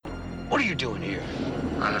What are you doing here?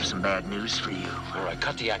 I have some bad news for you. All right,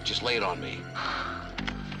 cut the act. Just lay it on me.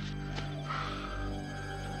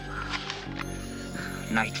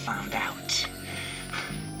 Knight found out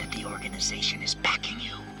that the organization is backing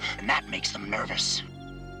you, and that makes them nervous.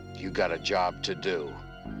 You got a job to do.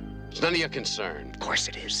 It's none of your concern. Of course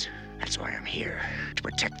it is. That's why I'm here, to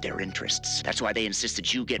protect their interests. That's why they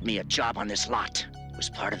insisted you get me a job on this lot. It was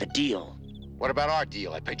part of the deal. What about our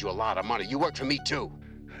deal? I paid you a lot of money. You worked for me, too.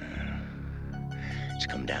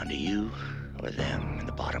 It's come down to you or them, and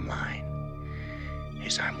the bottom line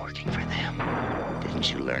is I'm working for them.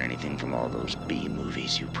 Didn't you learn anything from all those B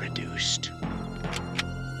movies you produced?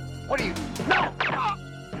 What are you... No!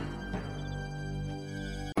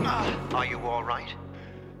 Are you all right?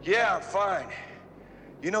 Yeah, I'm fine.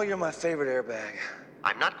 You know you're my favorite airbag.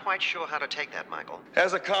 I'm not quite sure how to take that, Michael.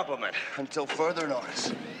 As a compliment, until further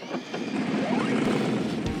notice.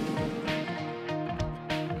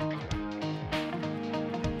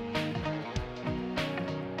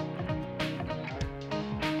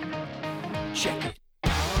 Check it.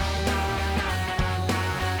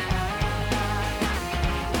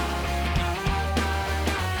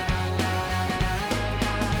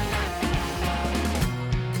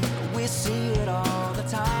 We see it all the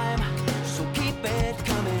time, so keep it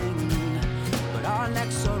coming. But our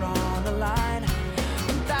necks are on the line,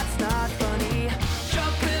 and that's not funny.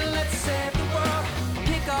 Jump in, let's save the world.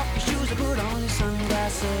 Kick off your shoes and put on your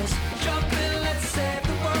sunglasses. Jump in, let's save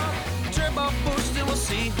the world. Turbo boost and we'll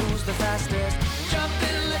see who's the fastest. Jump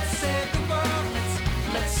in, let's save the world.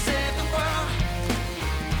 Let's save the world.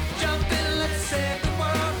 Jump in, let's save the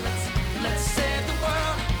world. Let's save the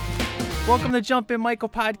world. Welcome to Jump In Michael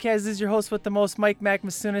Podcast. This is your host with the most, Mike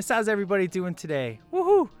Macmasunas. How's everybody doing today?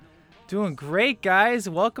 Woohoo! Doing great, guys.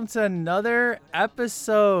 Welcome to another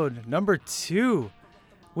episode, number 2.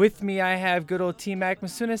 With me, I have good old T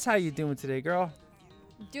Macmasunas. How you doing today, girl?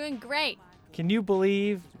 Doing great. Can you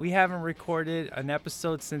believe we haven't recorded an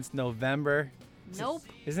episode since November? Nope.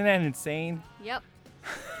 Isn't that insane? Yep.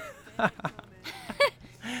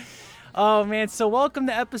 Oh, man. So welcome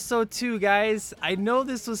to episode 2, guys. I know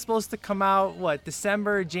this was supposed to come out,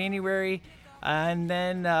 December, January? And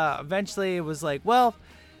then eventually it was like, well,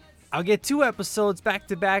 I'll get 2 episodes back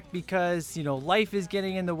to back because, life is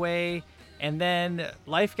getting in the way. And then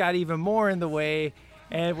life got even more in the way.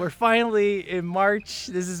 And we're finally in March.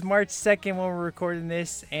 This is March 2nd when we're recording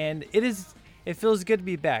this. And it feels good to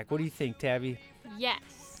be back. What do you think, Tabby?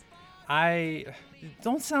 Yes.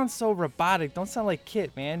 Don't sound so robotic. Don't sound like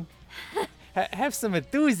Kit, man. Have some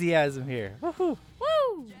enthusiasm here. Woohoo.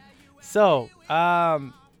 Woo! So,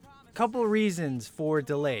 couple reasons for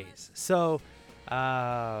delays. So,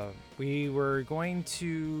 we were going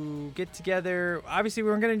to get together. Obviously, we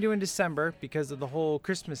weren't going to do it in December because of the whole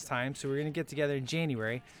Christmas time. So, we were going to get together in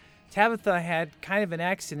January. Tabitha had kind of an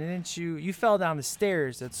accident, didn't you? You fell down the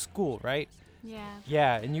stairs at school, right? Yeah.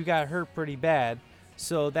 Yeah, and you got hurt pretty bad.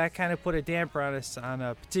 So that kind of put a damper on us on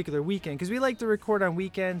a particular weekend because we like to record on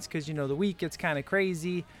weekends because, the week gets kind of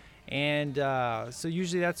crazy. And so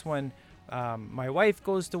usually that's when my wife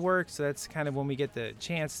goes to work. So that's kind of when we get the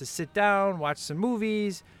chance to sit down, watch some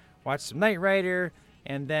movies, watch some Knight Rider,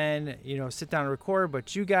 and then, sit down and record.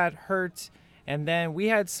 But you got hurt. And then we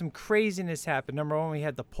had some craziness happen. Number one, we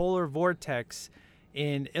had the polar vortex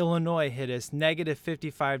in Illinois hit us, negative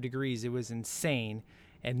 55 degrees. It was insane.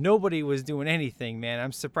 And nobody was doing anything, man.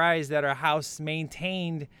 I'm surprised that our house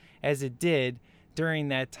maintained as it did during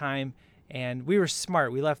that time. And we were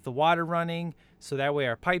smart. We left the water running so that way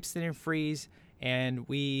our pipes didn't freeze. And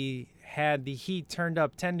we had the heat turned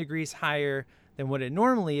up 10 degrees higher than what it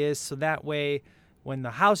normally is. So that way when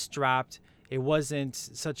the house dropped, it wasn't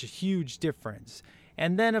such a huge difference.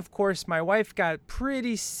 And then, of course, my wife got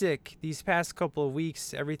pretty sick these past couple of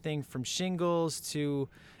weeks. Everything from shingles to...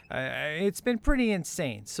 it's been pretty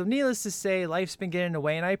insane. So needless to say, life's been getting in the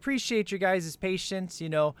way, and I appreciate your guys' patience.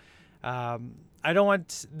 I don't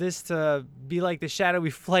want this to be like the Shadowy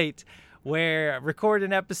Flight where I record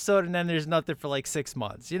an episode and then there's nothing for like 6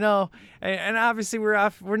 months, And obviously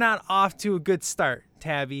we're not off to a good start,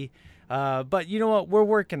 Tabby. But you know what? We're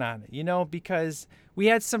working on it, because we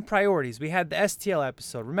had some priorities. We had the STL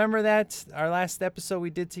episode. Remember that? Our last episode we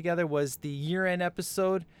did together was the year-end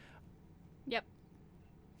episode. Yep.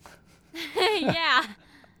 Yeah.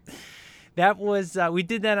 That was, we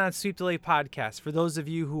did that on Sweep Delay Podcast. For those of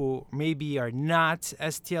you who maybe are not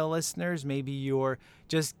STL listeners, maybe you're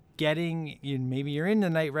just maybe you're into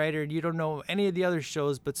Knight Rider and you don't know any of the other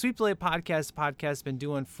shows, but Sweep Delay Podcast has been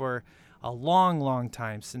doing for a long, long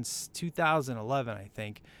time, since 2011, I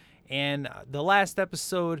think. And the last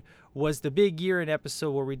episode was the big year-end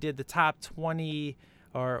episode where we did the top 20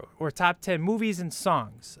 or top 10 movies and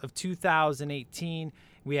songs of 2018.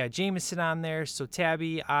 We had Jameson on there. So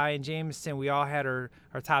Tabby, I, and Jameson, we all had our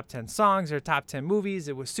top 10 songs, our top 10 movies.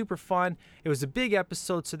 It was super fun. It was a big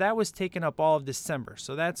episode, so that was taking up all of December.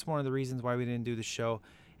 So that's one of the reasons why we didn't do the show.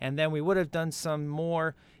 And then we would have done some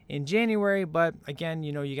more in January, but again,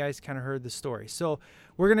 you guys kind of heard the story. So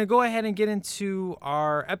we're going to go ahead and get into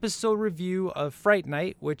our episode review of Fright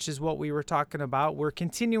Night, which is what we were talking about. We're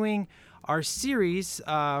continuing our series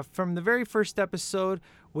from the very first episode,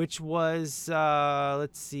 which was,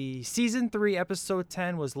 Season 3, Episode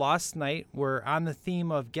 10 was Lost Night. We're on the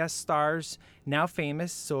theme of guest stars, now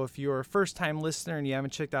famous. So if you're a first-time listener and you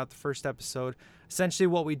haven't checked out the first episode, essentially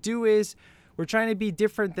what we do is we're trying to be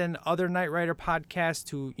different than other Knight Rider podcasts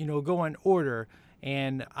who, go in order.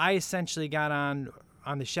 And I essentially got on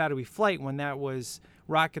the Shadowy Flight when that was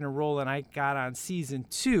rocking and rolling. I got on Season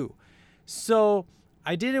 2. So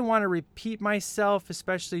I didn't want to repeat myself,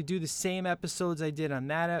 especially do the same episodes I did on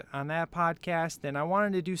that podcast, and I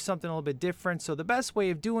wanted to do something a little bit different. So the best way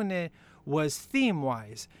of doing it was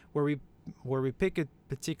theme-wise, where we pick a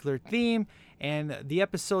particular theme, and the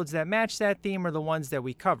episodes that match that theme are the ones that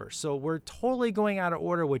we cover. So we're totally going out of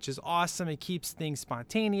order, which is awesome. It keeps things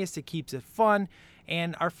spontaneous. It keeps it fun.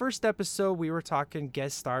 And our first episode, we were talking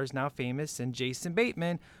guest stars now famous, and Jason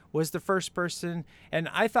Bateman was the first person. And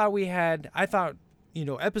I thought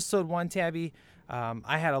episode 1, Tabby,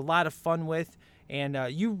 I had a lot of fun with, and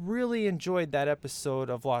you really enjoyed that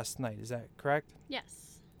episode of Lost Night. Is that correct?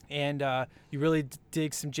 Yes. And you really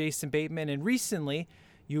dig some Jason Bateman. And recently,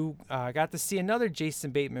 you got to see another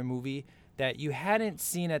Jason Bateman movie that you hadn't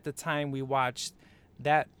seen at the time we watched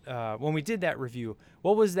that, when we did that review.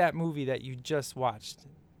 What was that movie that you just watched?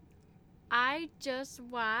 I just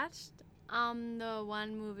watched the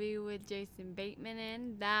one movie with Jason Bateman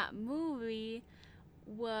in. That movie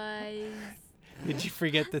was... Did you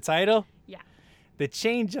forget the title? Yeah. The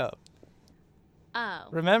Change Up. Oh.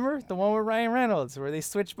 Remember? The one with Ryan Reynolds where they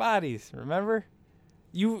switch bodies. Remember?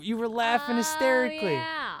 You were laughing hysterically.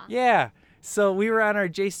 Yeah. Yeah. So we were on our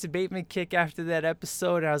Jason Bateman kick after that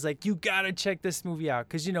episode, and I was like, you got to check this movie out.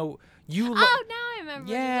 Because, you know, now I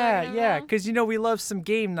remember. Yeah. Because, you know, we love some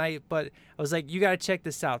game night, but I was like, you got to check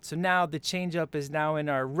this out. So now The Change Up is now in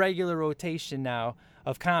our regular rotation now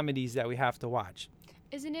of comedies that we have to watch.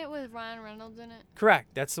 Isn't it with Ryan Reynolds in it? Correct.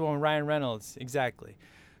 That's the one with Ryan Reynolds. Exactly.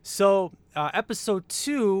 So episode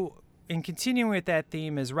 2, in continuing with that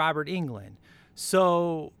theme, is Robert Englund.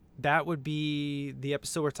 So that would be the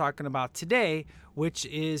episode we're talking about today, which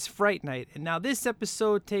is Fright Night. And now this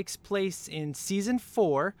episode takes place in season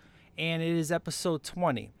 4, and it is episode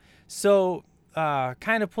 20. So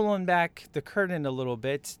kind of pulling back the curtain a little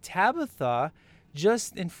bit, Tabitha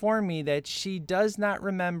just informed me that she does not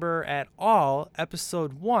remember at all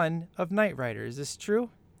episode 1 of Knight Rider. Is this true?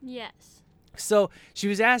 Yes. So she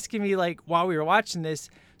was asking me, like, while we were watching this,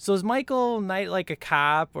 so is Michael Knight like a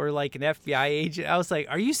cop or like an FBI agent? I was like,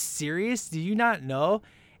 are you serious? Do you not know?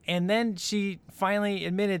 And then she finally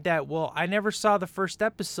admitted that, well, I never saw the first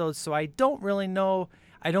episode, so I don't really know.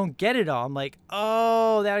 I don't get it all. I'm like,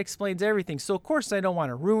 oh, that explains everything. So, of course, I don't want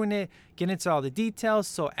to ruin it, get into all the details.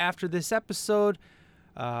 So after this episode,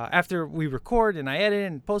 after we record and I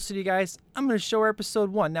edit and post it to you guys, I'm going to show her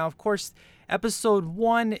episode 1. Now, of course, episode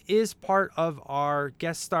 1 is part of our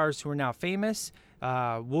guest stars who are now famous.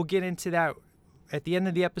 We'll get into that at the end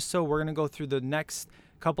of the episode. We're going to go through the next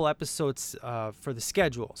couple episodes for the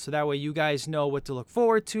schedule. So that way you guys know what to look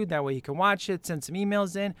forward to. That way you can watch it, send some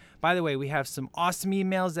emails in. By the way, we have some awesome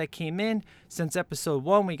emails that came in since episode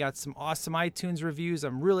 1. We got some awesome iTunes reviews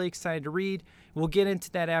I'm really excited to read. We'll get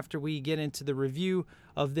into that after we get into the review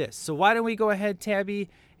of this. So why don't we go ahead, Tabby,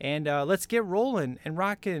 and let's get rolling and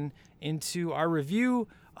rocking into our review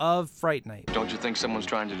of Fright Night. Don't you think someone's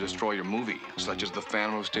trying to destroy your movie, such as the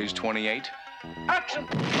Phantom of Stage 28? Action!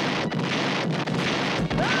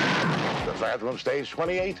 The Phantom Stage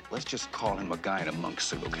 28? Let's just call him a guy in a monk's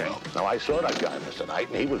suit, okay? Now, I saw that guy, Mr. Knight,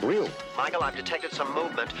 and he was real. Michael, I've detected some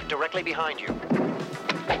movement directly behind you.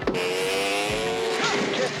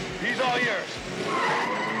 He's all yours.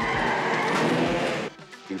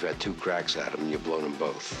 You've had 2 cracks at him, and you've blown them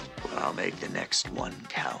both. Well, I'll make the next one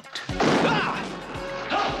count.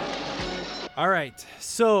 All right,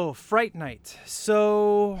 so Fright Night.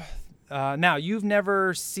 So now, you've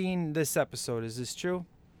never seen this episode. Is this true?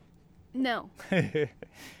 No.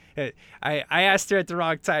 I asked her at the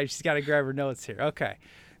wrong time. She's got to grab her notes here. Okay.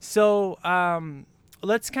 So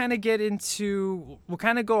let's kind of get into, we'll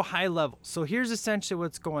kind of go high level. So here's essentially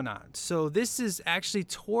what's going on. So this is actually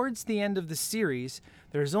towards the end of the series.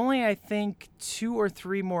 There's only, I think, 2 or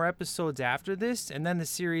 3 more episodes after this, and then the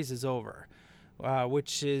series is over.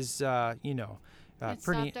 which is, It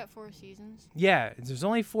pretty. stopped at 4 seasons. Yeah, there's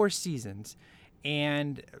only 4 seasons.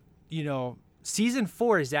 And, season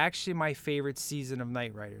 4 is actually my favorite season of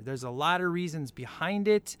Knight Rider. There's a lot of reasons behind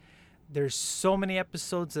it. There's so many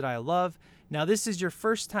episodes that I love. Now, this is your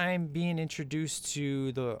first time being introduced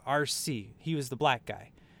to the RC. He was the black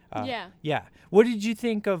guy. Yeah. Yeah. What did you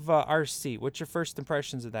think of RC? What's your first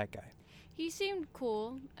impressions of that guy? He seemed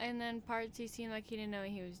cool, and then parts he seemed like he didn't know what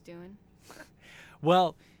he was doing.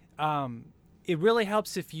 Well, it really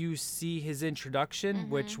helps if you see his introduction,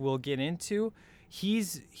 which we'll get into.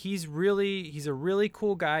 He's a really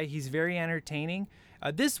cool guy. He's very entertaining.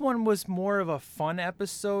 This one was more of a fun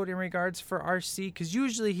episode in regards for RC, because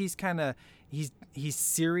usually he's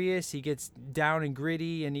serious. He gets down and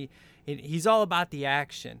gritty, and he's all about the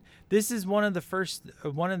action. This is one of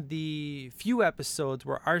the few episodes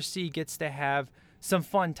where RC gets to have some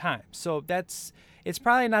fun times. So it's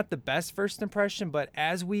probably not the best first impression, but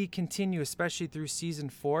as we continue, especially through season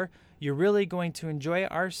 4, you're really going to enjoy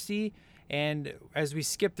RC. And as we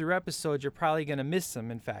skip through episodes, you're probably going to miss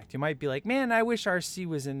him. In fact, you might be like, man, I wish RC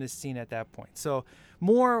was in this scene at that point. So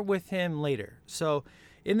more with him later. So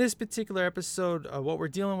in this particular episode, what we're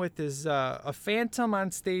dealing with is a phantom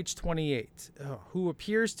on stage 28 who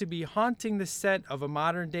appears to be haunting the set of a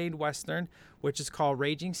modern-day Western, which is called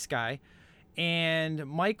Raging Sky. And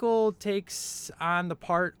Michael takes on the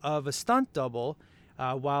part of a stunt double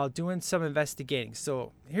while doing some investigating.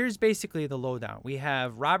 So here's basically the lowdown. We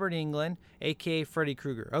have Robert Englund, a.k.a. Freddy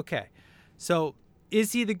Krueger. Okay, so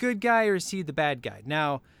is he the good guy or is he the bad guy?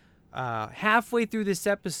 Now, halfway through this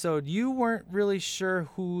episode, you weren't really sure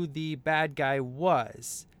who the bad guy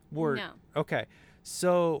was. No. Okay,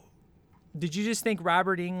 so did you just think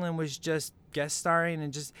Robert Englund was just guest starring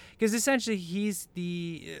and just because essentially he's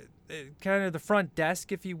the kind of the front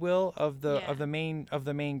desk, if you will, of the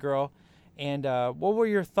main girl? And what were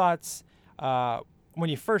your thoughts when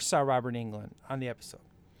you first saw Robert Englund on the episode?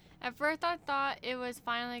 At first, I thought it was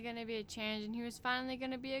finally going to be a change, and he was finally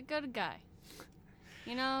going to be a good guy.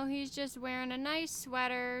 He's just wearing a nice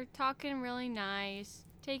sweater, talking really nice,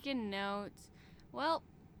 taking notes. Well,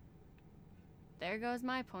 there goes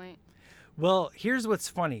my point. Well, here's what's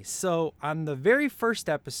funny. So on the very first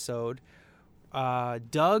episode,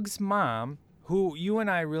 Doug's mom, who you and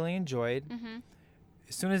I really enjoyed,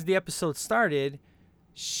 as soon as the episode started,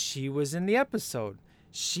 she was in the episode.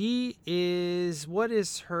 She is,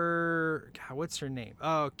 what's her name?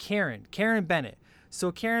 Oh, Karen Bennett.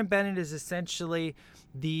 So Karen Bennett is essentially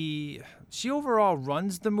she overall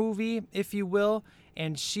runs the movie, if you will,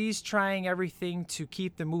 and she's trying everything to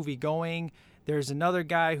keep the movie going. There's another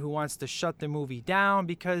guy who wants to shut the movie down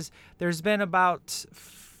because there's been about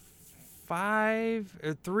 3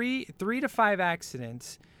 to 5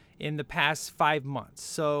 accidents in the past 5 months.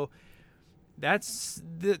 So there's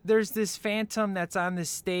this phantom that's on this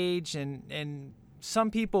stage, and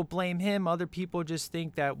some people blame him. Other people just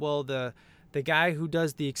think that, well, the guy who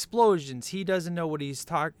does the explosions, he doesn't know what he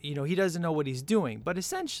doesn't know what he's doing. But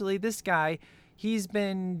essentially, this guy, he's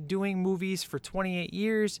been doing movies for 28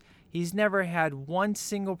 years. He's never had one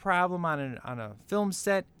single problem on a film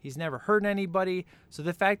set. He's never hurt anybody. So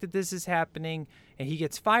the fact that this is happening and he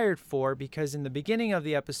gets fired for, because in the beginning of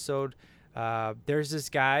the episode, there's this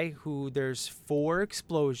guy who there's 4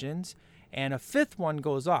 explosions and a 5th one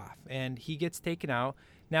goes off and he gets taken out.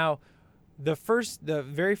 Now, the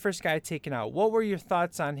very first guy taken out, what were your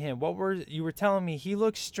thoughts on him? You were telling me he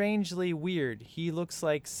looks strangely weird. He looks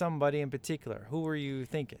like somebody in particular. Who were you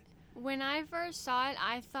thinking? When I first saw it,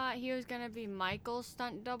 I thought he was going to be Michael's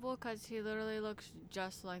stunt double because he literally looks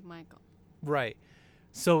just like Michael. Right.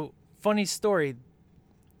 So, funny story.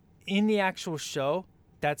 In the actual show,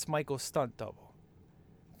 that's Michael's stunt double.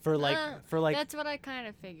 For that's what I kind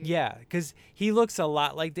of figured. Yeah, because he looks a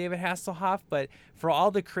lot like David Hasselhoff, but for all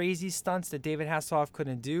the crazy stunts that David Hasselhoff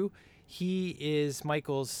couldn't do, he is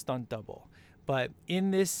Michael's stunt double. But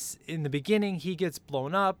in the beginning, he gets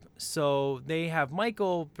blown up, so they have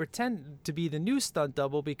Michael pretend to be the new stunt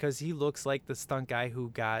double because he looks like the stunt guy who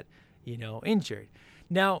got, injured.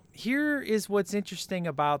 Now, here is what's interesting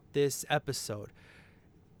about this episode.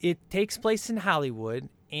 It takes place in Hollywood,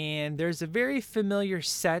 and there's a very familiar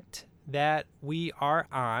set that we are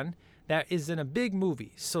on that is in a big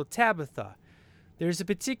movie. So, Tabitha, there's a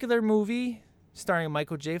particular movie starring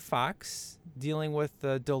Michael J. Fox dealing with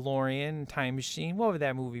the DeLorean time machine. What would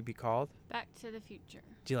that movie be called? Back to the Future.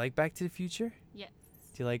 Do you like Back to the Future? Yes.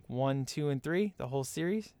 Do you like 1, 2, and 3, the whole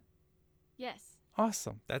series? Yes.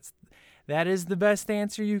 Awesome. That is the best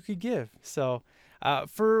answer you could give. So,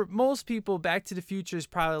 for most people, Back to the Future is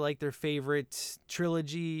probably like their favorite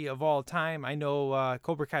trilogy of all time. I know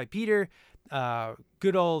Cobra Kai Peter,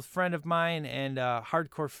 good old friend of mine and a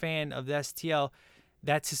hardcore fan of the STL.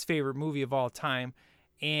 That's his favorite movie of all time.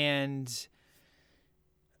 And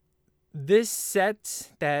this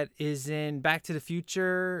set that is in Back to the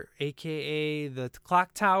Future, aka the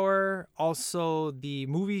clock tower, also the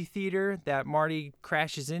movie theater that Marty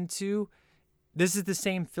crashes into, this is the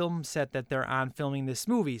same film set that they're on filming this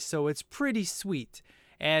movie. So it's pretty sweet.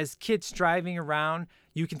 As KITT's driving around,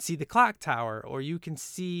 you can see the clock tower, or you can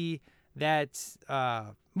see that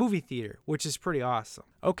movie theater, which is pretty awesome.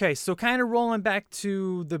 Okay, so kind of rolling back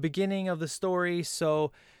to the beginning of the story.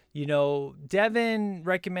 So, Devin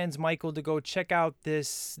recommends Michael to go check out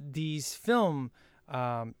these film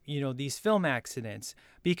accidents,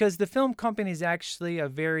 because the film company is actually a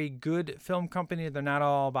very good film company. They're not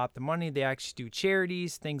all about the money. They actually do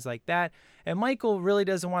charities, things like that. And Michael really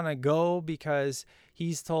doesn't want to go because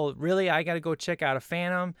he's told, really, I got to go check out a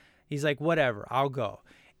Phantom. He's like, whatever, I'll go.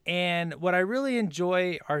 And what I really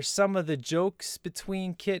enjoy are some of the jokes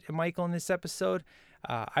between KITT and Michael in this episode.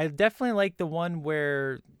 I definitely like the one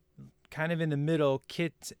where, kind of in the middle,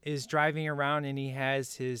 KITT is driving around and he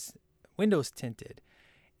has his windows tinted.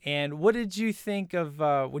 And what did you think of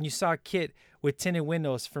when you saw KITT with tinted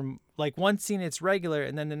windows? From like one scene it's regular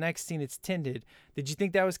and then the next scene it's tinted. Did you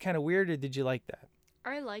think that was kind of weird, or did you like that?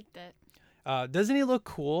 I liked it. Doesn't he look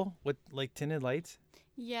cool with like tinted lights?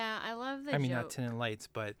 Yeah, I love the I mean, joke. not tinted lights,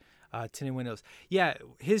 but tinted windows. Yeah,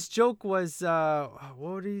 his joke was,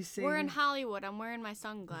 what did he say? We're in Hollywood. I'm wearing my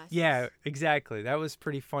sunglasses. Yeah, exactly. That was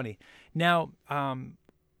pretty funny. Now,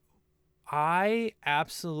 I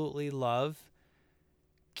absolutely love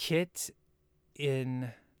KITT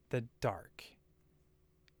in the dark.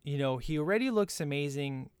 He already looks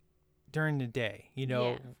amazing during the day,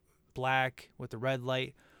 Yeah. black with the red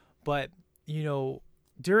light. But,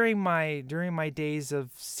 during my days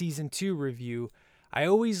of season 2 review, I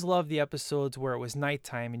always loved the episodes where it was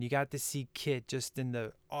nighttime and you got to see KITT just in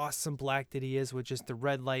the awesome black that he is with just the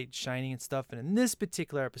red light shining and stuff. And in this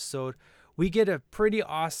particular episode, we get a pretty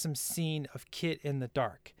awesome scene of KITT in the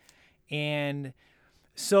dark. And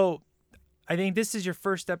so I think this is your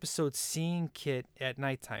first episode seeing KITT at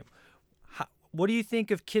nighttime. What do you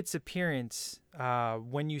think of KITT's appearance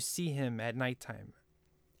when you see him at nighttime?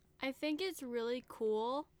 I think it's really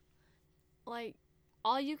cool. Like,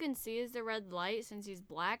 all you can see is the red light since he's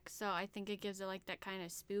black, so I think it gives it like that kind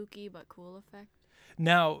of spooky but cool effect.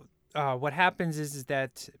 Now, what happens is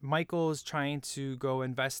that Michael's trying to go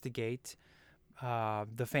investigate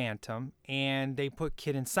the Phantom, and they put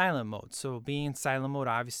KITT in silent mode. So being in silent mode,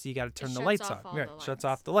 obviously you got to turn the lights off. Right, shuts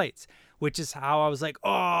off the lights, which is how I was like,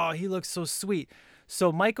 oh, he looks so sweet.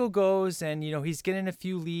 So Michael goes and, he's getting a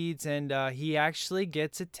few leads, and he actually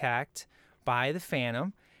gets attacked by the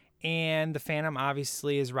Phantom. And the Phantom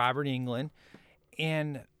obviously is Robert Englund.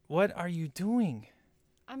 And what are you doing?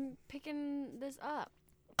 I'm picking this up.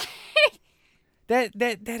 That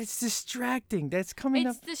is distracting. That's coming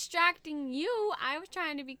up. It's distracting you. I was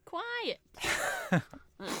trying to be quiet.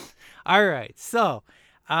 All right. So,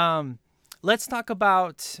 let's talk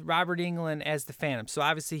about Robert Englund as the Phantom. So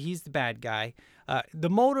obviously he's the bad guy.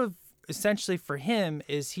 The motive essentially for him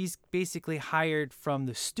is he's basically hired from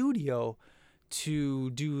the studio to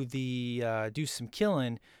do some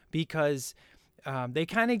killing, because they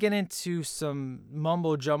kind of get into some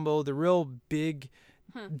mumbo jumbo. The real big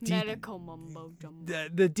medical mumbo jumbo.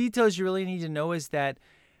 The details you really need to know is that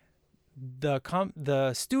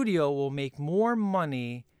the studio will make more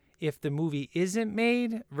money if the movie isn't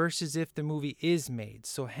made versus if the movie is made.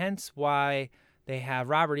 So hence why they have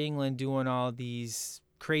Robert Englund doing all these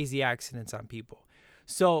crazy accidents on people.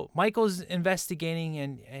 So Michael's investigating,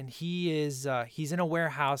 and he's in a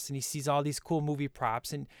warehouse, and he sees all these cool movie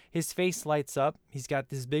props, and his face lights up. He's got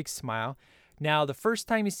this big smile. Now, the first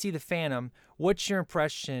time you see the Phantom, what's your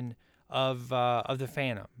impression of the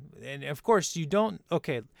Phantom? And of course, you don't.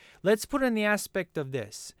 Okay, let's put in the aspect of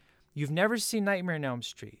this. You've never seen Nightmare on Elm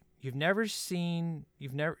Street. You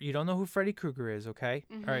don't know who Freddy Krueger is. Okay,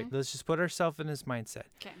 Mm-hmm. All right. Let's just put ourselves in his mindset.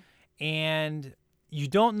 Okay. And you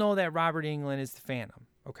don't know that Robert Englund is the Phantom.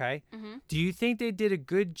 Okay. Mm-hmm. Do you think they did a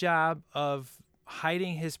good job of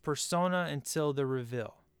hiding his persona until the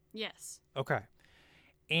reveal? Yes. Okay.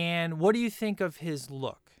 And what do you think of his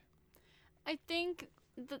look? I think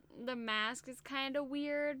the mask is kind of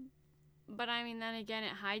weird, but I mean, then again,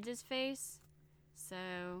 it hides his face. So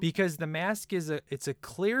Because the mask it's a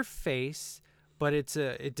clear face, but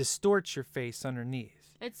it distorts your face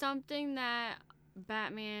underneath. it's something that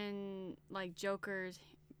Batman, like Joker's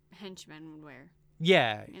henchmen would wear.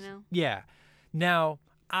 Yeah. You know? Yeah. Now,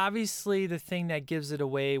 obviously, the thing that gives it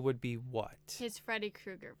away would be what? His Freddy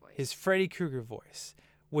Krueger voice. His Freddy Krueger voice,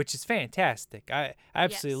 which is fantastic. I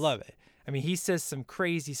absolutely Yes. love it. I mean, he says some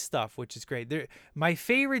crazy stuff, which is great. My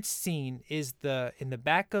favorite scene is in the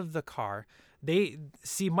back of the car. They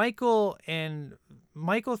see Michael, and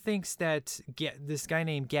Michael thinks that this guy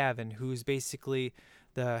named Gavin, who's basically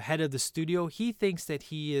the head of the studio, he thinks that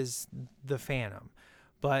he is the Phantom.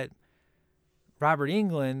 But Robert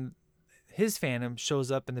Englund, his Phantom,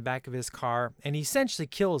 shows up in the back of his car and he essentially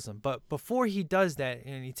kills him. But before he does that,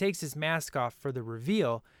 and he takes his mask off for the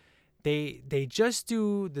reveal, they just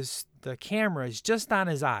do this. The camera is just on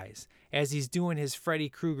his eyes as he's doing his Freddy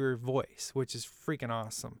Krueger voice, which is freaking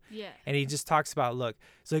awesome. Yeah. And he just talks about, look,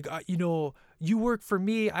 it's like, you work for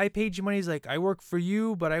me. I paid you money. He's like, I work for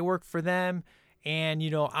you, but I work for them. And,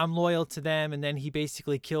 I'm loyal to them. And then he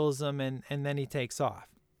basically kills them and then he takes off.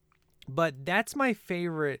 But that's my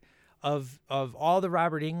favorite of all the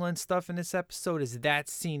Robert Englund stuff in this episode is that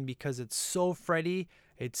scene, because it's so Freddy.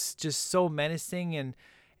 It's just so menacing and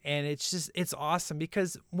it's awesome,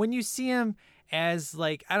 because when you see him as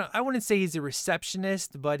like, I wouldn't say he's a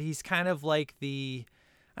receptionist, but he's kind of like the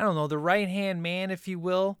right-hand man, if you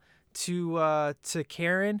will, to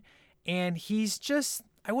Karen. And he's just,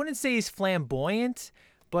 I wouldn't say he's flamboyant,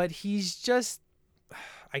 but he's just,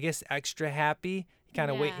 I guess, extra happy. He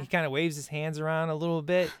kind of waves his hands around a little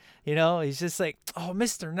bit, he's just like, oh,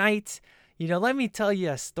 Mr. Knight, let me tell you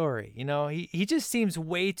a story. He just seems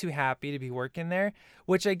way too happy to be working there,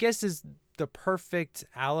 which I guess is the perfect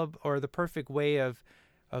alibi, or the perfect way of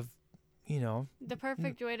the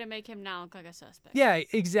perfect way to make him not look like a suspect. Yeah,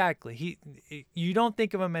 exactly. You don't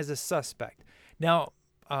think of him as a suspect. Now,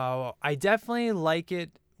 I definitely like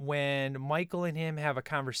it when Michael and him have a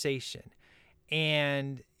conversation,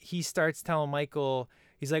 and he starts telling Michael,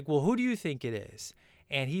 he's like, well, who do you think it is?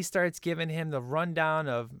 And he starts giving him the rundown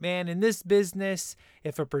of, man, in this business,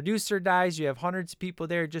 if a producer dies, you have hundreds of people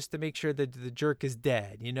there just to make sure that the jerk is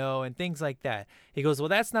dead, and things like that. He goes, well,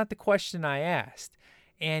 that's not the question I asked.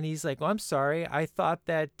 And he's like, well, I'm sorry. I thought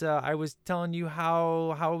that I was telling you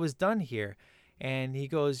how it was done here. And he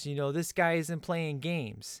goes, this guy isn't playing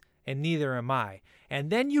games, and neither am I. And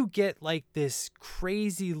then you get like this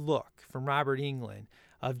crazy look from Robert Englund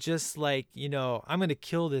of just like, I'm going to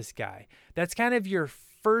kill this guy. That's kind of your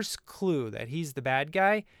first clue that he's the bad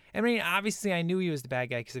guy. I mean, obviously I knew he was the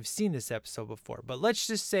bad guy because I've seen this episode before, but let's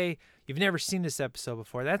just say you've never seen this episode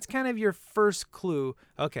before. That's kind of your first clue.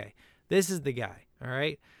 Okay, this is the guy. All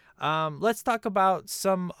right. Let's talk about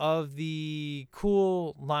some of the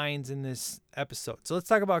cool lines in this episode. So let's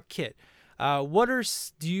talk about Kit.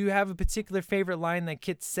 Do you have a particular favorite line that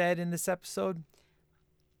Kit said in this episode?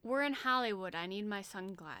 We're in Hollywood. I need my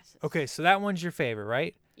sunglasses. Okay, so that one's your favorite,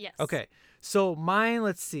 right? Yes. Okay, so mine,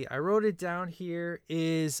 let's see. I wrote it down here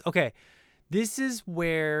this is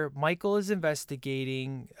where Michael is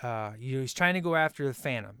investigating. He's trying to go after the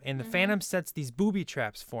Phantom, and the Phantom sets these booby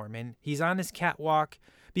traps for him, and he's on his catwalk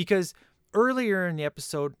because earlier in the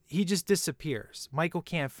episode, he just disappears. Michael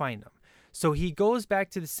can't find him. So he goes back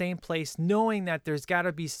to the same place knowing that there's got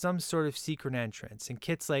to be some sort of secret entrance. And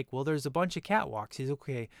Kit's like, well, there's a bunch of catwalks. He's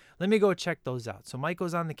okay, let me go check those out. So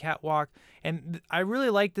Michael's on the catwalk. And I really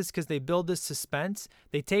like this because they build this suspense.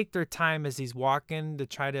 They take their time as he's walking to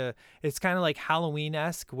try to, it's kind of like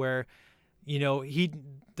Halloween-esque where,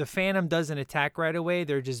 the Phantom doesn't attack right away.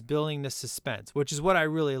 They're just building the suspense, which is what I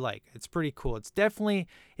really like. It's pretty cool. It's definitely,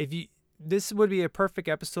 this would be a perfect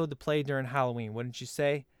episode to play during Halloween, wouldn't you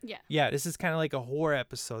say? Yeah. Yeah, this is kind of like a horror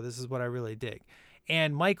episode. This is what I really dig.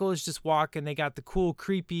 And Michael is just walking. They got the cool,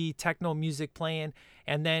 creepy techno music playing.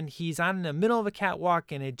 And then he's on in the middle of a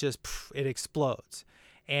catwalk and it explodes.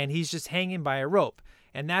 And he's just hanging by a rope.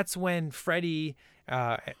 And that's when Freddy,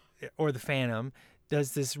 or the Phantom,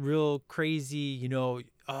 does this real crazy,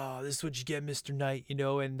 this is what you get, Mr. Knight,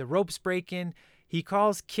 and the rope's breaking. He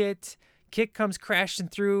calls Kit. Kit comes crashing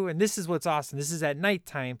through, and this is what's awesome. This is at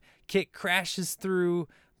nighttime. Kit crashes through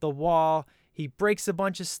the wall. He breaks a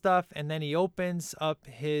bunch of stuff, and then he opens up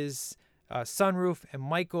his sunroof, and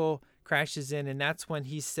Michael crashes in, and that's when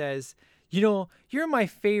he says, you're my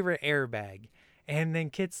favorite airbag. And then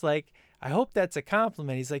Kit's like, I hope that's a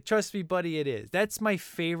compliment. He's like, trust me, buddy, it is. That's my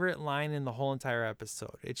favorite line in the whole entire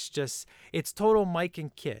episode. It's total Mike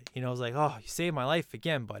and Kit. It's like, oh, you saved my life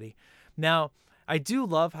again, buddy. Now, I do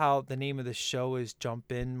love how the name of the show is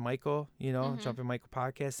Jump In Michael, Jump In Michael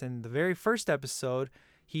Podcast. And the very first episode,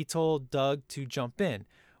 he told Doug to jump in.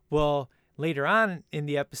 Well, later on in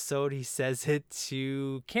the episode, he says it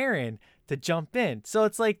to Karen to jump in. So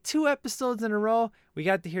it's like 2 episodes in a row, we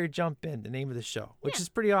got to hear Jump In, the name of the show, which is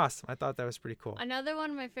pretty awesome. I thought that was pretty cool. Another one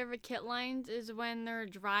of my favorite Kit lines is when they're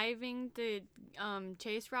driving to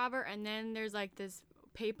chase Robert, and then there's like this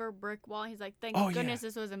paper brick wall. He's like, thank Oh, yeah. goodness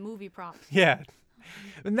this was a movie prop. Yeah.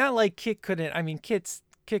 Not like Kit couldn't. I mean, Kit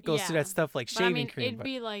goes through Yeah. that stuff like But shaving I mean, cream. it'd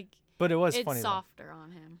be like, But it was it's funny. though. softer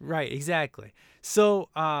on him. Right, exactly. So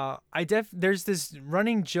there's this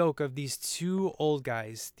running joke of these two old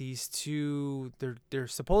guys. These two, they're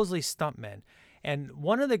supposedly stuntmen, and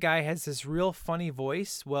one of the guy has this real funny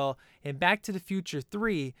voice. Well, in Back to the Future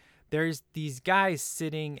 3, there's these guys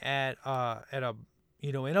sitting at a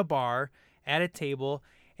in a bar at a table,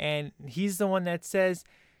 and he's the one that says,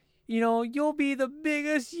 you'll be the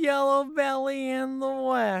biggest yellow belly in the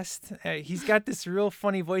West. He's got this real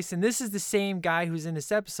funny voice, and this is the same guy who's in this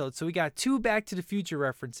episode. So we got two Back to the Future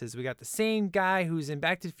references. We got the same guy who's in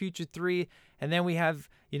Back to the Future 3, and then we have,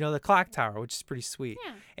 the clock tower, which is pretty sweet.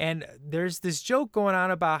 Yeah. And there's this joke going on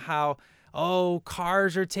about how,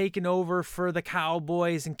 cars are taking over for the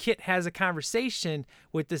cowboys, and Kit has a conversation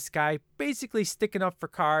with this guy basically sticking up for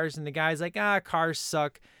cars, and the guy's like, cars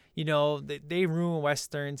suck. They ruin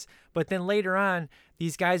Westerns. But then later on,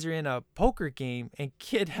 these guys are in a poker game, and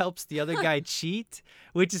Kid helps the other guy cheat,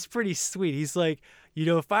 which is pretty sweet. He's like,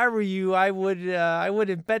 if I were you, I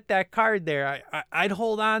wouldn't bet that card there. I'd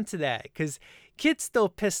hold on to that, because Kid's still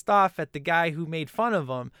pissed off at the guy who made fun of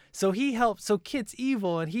him. So Kid's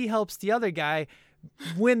evil, and he helps the other guy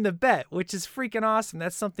win the bet, which is freaking awesome.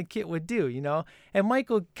 That's something Kit would do, And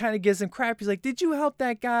Michael kind of gives him crap. He's like, did you help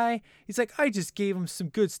that guy? He's like, I just gave him some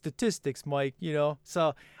good statistics, Mike,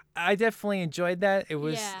 So I definitely enjoyed that. It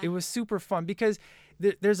was super fun, because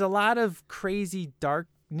there's a lot of crazy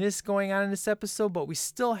darkness going on in this episode, but we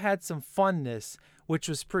still had some funness, which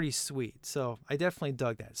was pretty sweet. So I definitely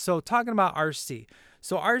dug that. So talking about RC.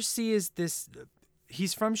 So RC is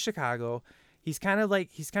he's from Chicago. He's kind of like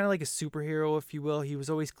a superhero, if you will. He was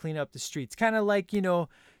always cleaning up the streets, kind of like,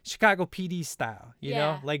 Chicago PD style, you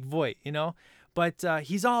know, like Voight, But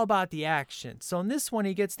he's all about the action. So in this one,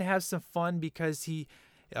 he gets to have some fun because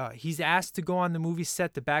he's asked to go on the movie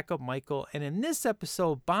set to back up Michael. And in this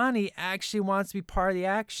episode, Bonnie actually wants to be part of the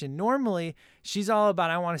action. Normally, she's all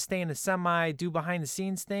about, I want to stay in the semi, do behind the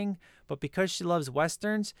scenes thing. But because she loves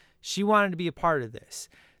Westerns, she wanted to be a part of this.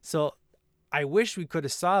 So I wish we could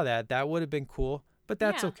have saw that. That would have been cool, but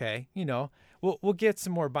that's okay. We'll get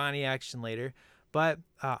some more Bonnie action later. But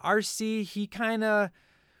RC, he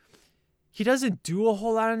doesn't do a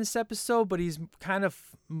whole lot in this episode, but he's kind of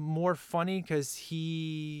more funny because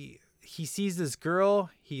he sees this girl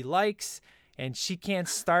he likes, and she can't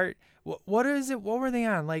start. What is it? What were they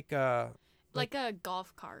on? Like a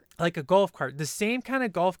golf cart. Like a golf cart. The same kind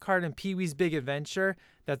of golf cart in Pee-wee's Big Adventure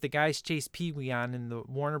that the guys chase Pee-wee on in the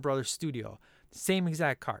Warner Brothers studio. Same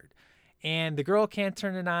exact cart. And the girl can't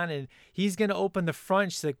turn it on, and he's going to open the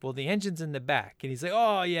front. She's like, well, the engine's in the back. And he's like,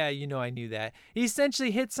 oh, yeah, I knew that. He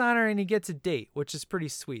essentially hits on her, and he gets a date, which is pretty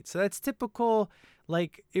sweet. So that's typical.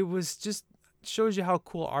 Like, it was just shows you how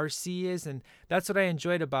cool RC is, and that's what I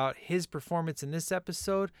enjoyed about his performance in this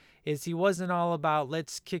episode, is he wasn't all about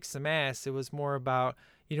let's kick some ass. It was more about,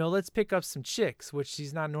 let's pick up some chicks, which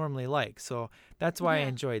he's not normally like. So that's why I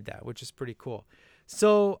enjoyed that, which is pretty cool.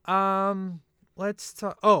 So let's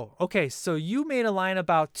talk. Oh, okay. So you made a line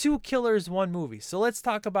about 2 killers, 1 movie. So let's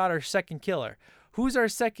talk about our second killer. Who's our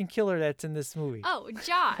second killer that's in this movie? Oh,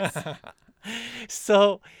 Jaws.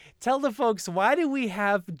 So tell the folks, why do we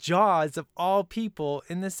have Jaws of all people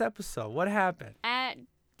in this episode? What happened? At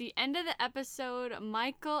the end of the episode,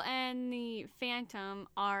 Michael and the Phantom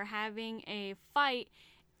are having a fight,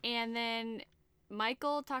 and then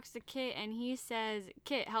Michael talks to Kit, and he says,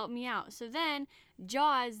 Kit, help me out. So then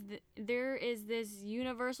Jaws, there is this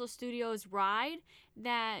Universal Studios ride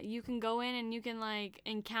that you can go in and you can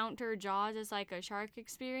encounter Jaws as a shark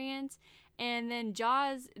experience. And then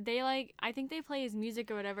Jaws, I think they play his music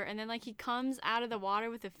or whatever, and then he comes out of the water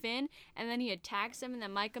with a fin, and then he attacks him, and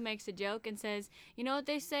then Micah makes a joke and says, you know what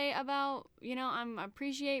they say about, I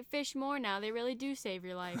appreciate fish more now. They really do save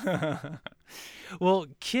your life. Well,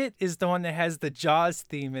 Kit is the one that has the Jaws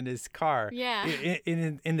theme in his car. Yeah.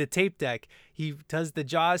 In the tape deck. He does the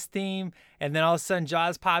Jaws theme, and then all of a sudden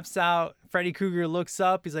Jaws pops out. Freddy Krueger looks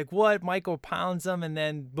up. He's like, what? Michael pounds him, and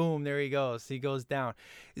then boom, there he goes. He goes down.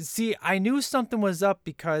 See, I knew something was up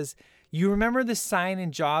because you remember the sign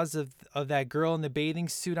in Jaws of that girl in the bathing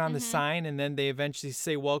suit on the sign, and then they eventually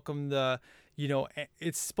say, welcome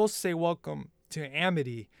it's supposed to say welcome to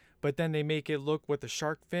Amity, but then they make it look with the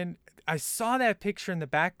shark fin. I saw that picture in the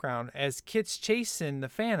background as Kit's chasing the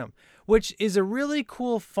Phantom, which is a really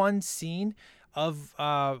cool, fun scene of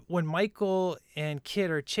when Michael and Kit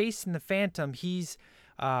are chasing the Phantom. He's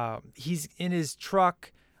in his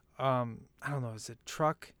truck. I don't know. Is it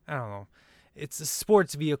truck? I don't know. it's a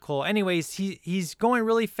sports vehicle. Anyways, he's going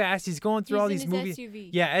really fast. He's going through all these movies. SUV.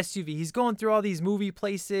 Yeah, SUV. He's going through all these movie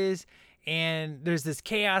places, and there's this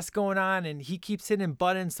chaos going on, and he keeps hitting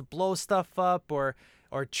buttons to blow stuff up or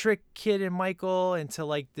trick Kid and Michael into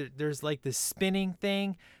like there's like this spinning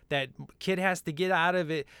thing that Kid has to get out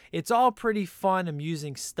of it. It's all pretty fun,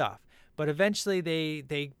 amusing stuff. But eventually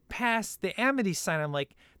they pass the Amity sign. I'm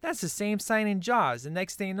like, that's the same sign in Jaws. And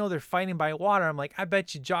next thing you know, they're fighting by water. I'm like, I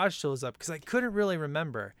bet you Jaws shows up because I couldn't really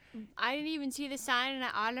remember. I didn't even see the sign, and I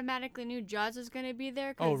automatically knew Jaws was going to be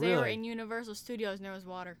there Oh, because they were really? in Universal Studios and there was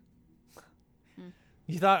water.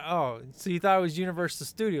 You thought, so you thought it was Universal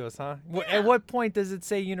Studios, huh? Yeah. At what point does it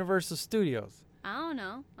say Universal Studios? I don't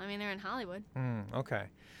know. I mean, they're in Hollywood. Okay.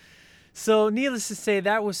 So needless to say,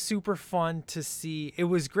 that was super fun to see. It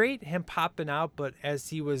was great him popping out, but as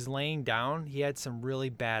he was laying down, he had some really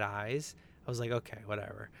bad eyes. I was like, okay,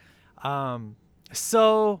 whatever.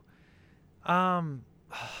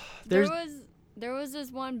 There was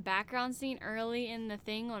this one background scene early in the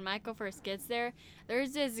thing when Michael first gets there.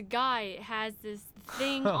 There's this guy has this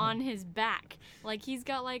thing on his back. Like he's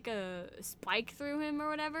got like a spike through him or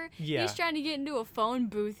whatever. Yeah. He's trying to get into a phone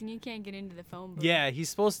booth and you can't get into the phone booth. Yeah, he's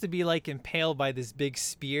supposed to be like impaled by this big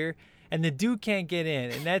spear, and the dude can't get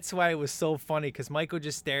in. And that's why it was so funny because Michael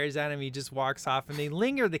just stares at him. He just walks off, and they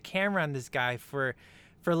linger the camera on this guy for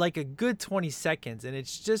like a good 20 seconds, and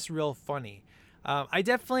it's just real funny. I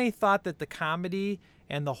definitely thought that the comedy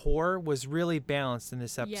and the horror was really balanced in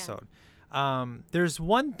this episode. There's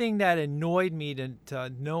one thing that annoyed me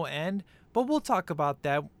to no end, but we'll talk about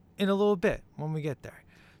that in a little bit when we get there.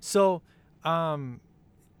 So, So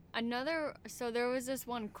there was this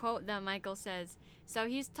one quote that Michael says. So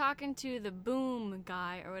he's talking to the boom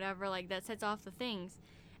guy or whatever, like that sets off the things.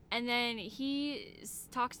 And then he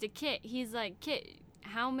talks to Kit. He's like, Kit,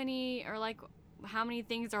 how many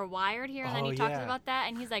things are wired here? And then he talks about that,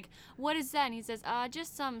 and he's like, what is that? And he says,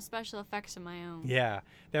 just some special effects of my own. Yeah,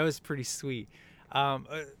 that was pretty sweet.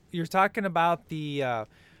 You're talking about the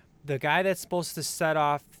guy that's supposed to set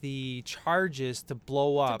off the charges to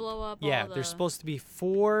blow up. Yeah, there's supposed to be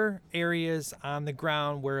 4 areas on the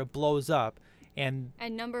ground where it blows up. And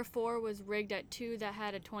number 4 was rigged at 2 that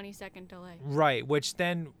had a 20-second delay. Right, which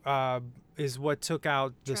then is what took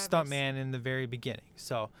out the Travis. stuntman in the very beginning.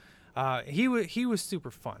 So he was super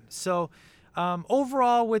fun. So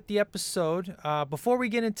overall with the episode, before we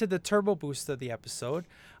get into the turbo boost of the episode,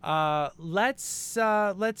 let's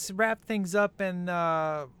wrap things up. And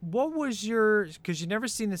what was because you've never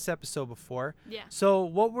seen this episode before. Yeah. So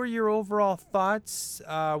what were your overall thoughts?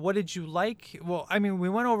 What did you like? Well, I mean, we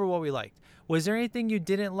went over what we liked. Was there anything you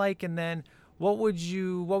didn't like? And then what would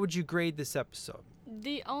you grade this episode?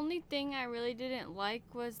 The only thing I really didn't like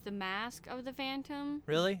was the mask of the Phantom.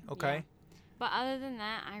 Really? Okay. Yeah. But other than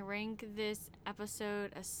that, I rank this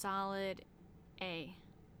episode a solid A.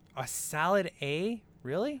 A solid A?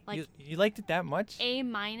 Really? Like, you liked it that much? A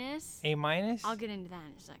minus. A minus? I'll get into that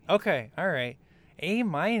in a second. Okay. All right. A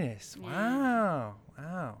minus. Yeah.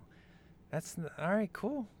 Wow. That's all right.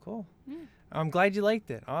 Cool. Yeah. I'm glad you liked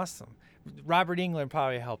it. Awesome. Robert Englund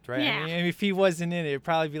probably helped, right? Yeah. I mean, if he wasn't in it, it'd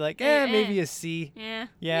probably be like, maybe a C. Yeah.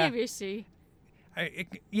 Yeah. Maybe a C.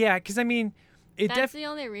 Yeah, because I mean, That's the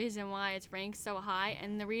only reason why it's ranked so high,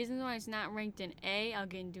 and the reason why it's not ranked in A, I'll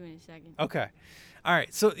get into in a second. Okay. All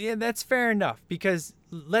right. So, yeah, that's fair enough because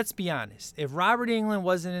let's be honest. If Robert Englund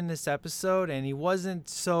wasn't in this episode and he wasn't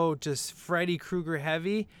so just Freddy Krueger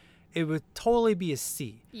heavy, it would totally be a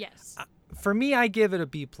C. Yes. For me, I give it a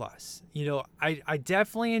B+. You know, I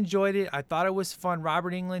definitely enjoyed it. I thought it was fun.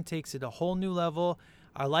 Robert Englund takes it a whole new level.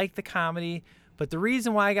 I like the comedy. But the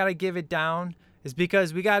reason why I got to give it down is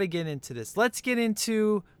because we got to get into this. Let's get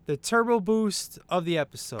into the turbo boost of the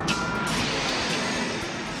episode.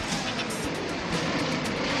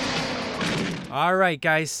 All right,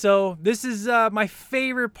 guys. So this is my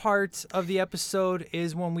favorite part of the episode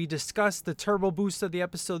is when we discuss the turbo boost of the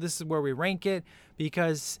episode. This is where we rank it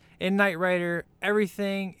because in Knight Rider,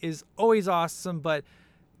 everything is always awesome. But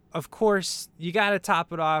of course, you got to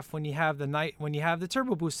top it off when you have the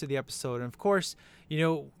turbo boost of the episode. And of course, you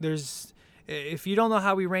know, if you don't know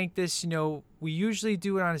how we rank this, you know, we usually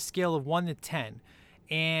do it on a scale of 1 to 10.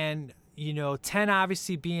 And, you know, 10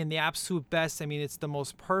 obviously being the absolute best. I mean, it's the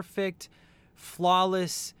most perfect,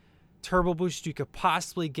 flawless turbo boost you could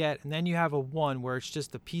possibly get, and then you have a 1 where it's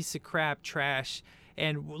just a piece of crap trash.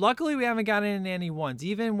 And luckily we haven't gotten into any 1s.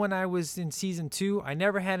 Even when I was in season 2, I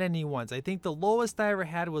never had any 1s. I think the lowest I ever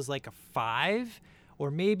had was like a 5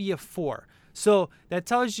 or maybe a 4. So that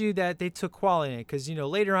tells you that they took quality in it, because, you know,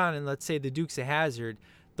 later on in, let's say, the Dukes of Hazzard,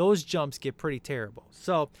 those jumps get pretty terrible.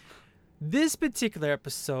 So This particular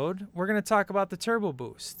episode, we're going to talk about the Turbo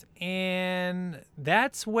Boost. And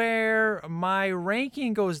that's where my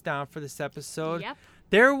ranking goes down for this episode. Yep.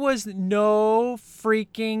 There was no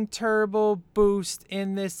freaking Turbo Boost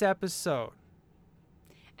in this episode.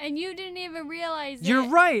 And you didn't even realize it. You're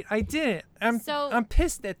right. I didn't. So, I'm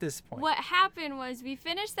pissed at this point. What happened was we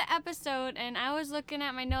finished the episode, and I was looking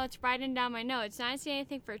at my notes, writing down my notes, and I didn't see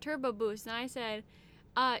anything for a Turbo Boost. And I said,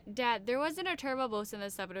 Dad, there wasn't a Turbo Boost in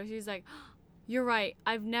this episode. She's like, you're right.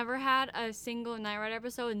 I've never had a single Knight Rider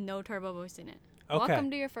episode with no Turbo Boost in it. Okay.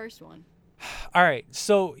 Welcome to your first one. All right.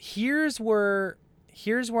 So here's what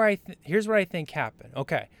I think happened.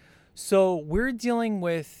 Okay. So we're dealing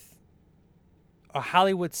with a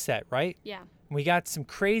Hollywood set, right? Yeah. We got some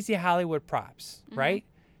crazy Hollywood props, right?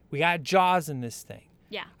 We got Jaws in this thing.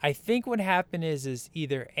 Yeah. I think what happened is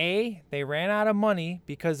either A, they ran out of money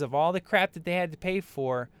because of all the crap that they had to pay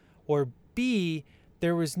for, or B,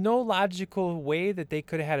 there was no logical way that they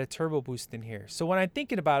could have had a Turbo Boost in here. So when I'm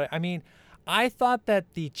thinking about it, I mean, I thought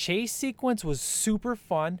that the chase sequence was super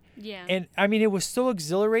fun. Yeah. And I mean, it was so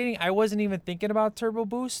exhilarating. I wasn't even thinking about Turbo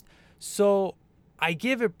Boost. So I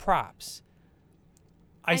give it props.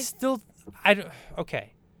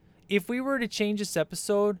 Okay. If we were to change this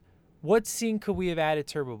episode, what scene could we have added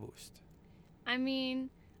Turbo Boost? I mean,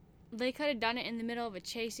 they could have done it in the middle of a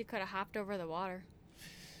chase. You could have hopped over the water.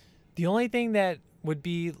 The only thing that would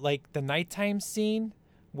be like the nighttime scene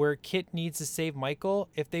where Kit needs to save Michael,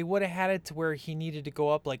 if they would have had it to where he needed to go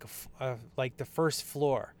up like like the first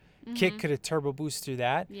floor, Kit could have Turbo Boost through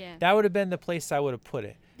that. Yeah. That would have been the place I would have put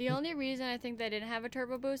it. The only reason I think they didn't have a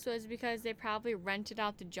Turbo Boost was because they probably rented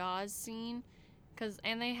out the Jaws scene,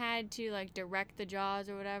 and they had to like direct the Jaws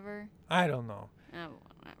or whatever. I don't know. Oh,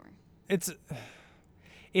 whatever.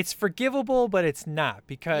 It's forgivable, but it's not,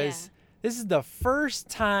 because this is the first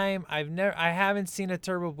time I haven't seen a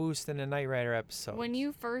Turbo Boost in a Knight Rider episode. When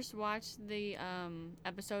you first watched the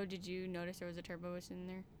episode, did you notice there was a Turbo Boost in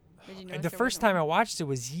there? Did you notice the first time I watched it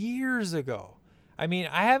was years ago. I mean,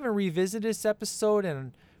 I haven't revisited this episode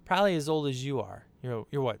in probably as old as you are.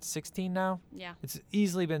 You're what, 16 now? Yeah. It's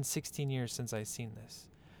easily been 16 years since I've seen this.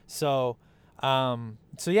 So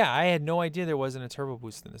yeah, I had no idea there wasn't a Turbo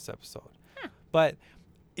Boost in this episode. Huh. But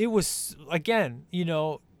it was, again,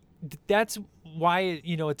 that's why,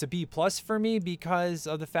 it's a B+ for me, because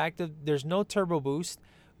of the fact that there's no Turbo Boost,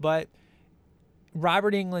 but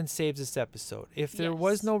Robert Englund saves this episode. If there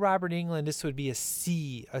was no Robert Englund, this would be a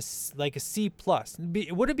C, like a C+.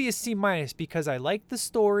 It wouldn't be a C- because I like the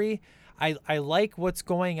story. I like what's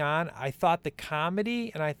going on. I thought the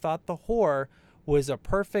comedy and I thought the horror was a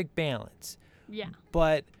perfect balance. Yeah.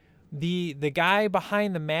 But the guy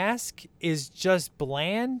behind the mask is just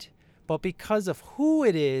bland, but because of who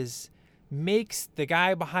it is, makes the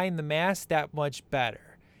guy behind the mask that much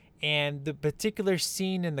better. And the particular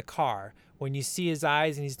scene in the car, when you see his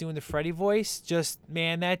eyes and he's doing the Freddy voice,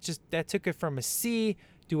 that took it from a C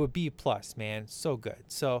to a B+, man. So good.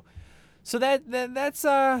 So that's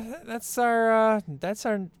our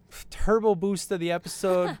Turbo Boost of the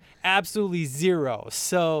episode. Absolutely 0.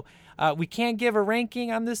 So we can't give a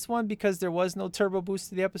ranking on this one because there was no Turbo Boost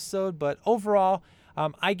to the episode, but overall,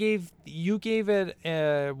 you gave it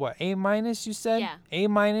what, A-? You said? Yeah.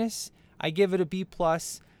 A-. I give it a B+.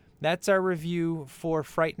 That's our review for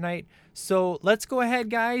Fright Night. So let's go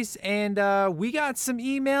ahead, guys, and we got some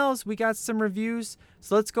emails, we got some reviews.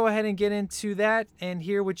 So let's go ahead and get into that and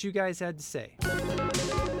hear what you guys had to say.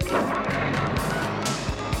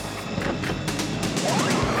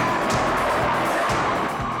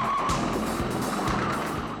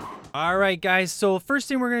 All right, guys. So first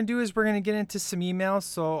thing we're going to do is we're going to get into some emails.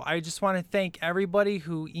 So I just want to thank everybody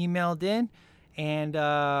who emailed in. And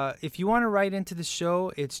if you want to write into the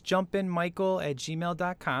show, it's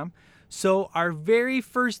jumpinmichael@gmail.com. So our very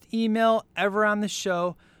first email ever on the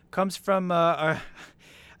show comes from an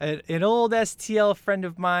old STL friend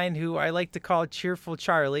of mine who I like to call Cheerful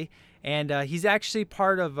Charlie. And he's actually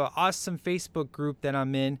part of an awesome Facebook group that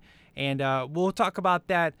I'm in. And we'll talk about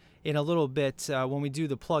that in a little bit when we do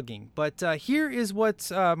the plugging. But here is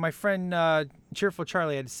what my friend Cheerful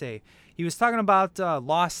Charlie had to say. He was talking about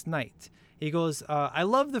Lost Night. He goes, I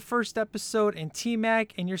love the first episode, and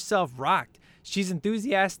T-Mac and yourself rocked. She's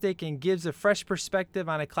enthusiastic and gives a fresh perspective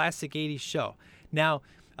on a classic 80s show. Now,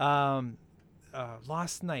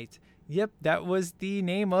 Lost Night. Yep, that was the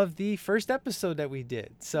name of the first episode that we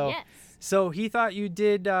did. So, yes. So he thought you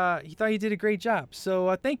did a great job.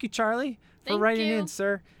 So thank you, Charlie, for writing in,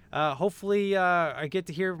 sir. Hopefully I get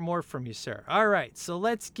to hear more from you, sir. All right, so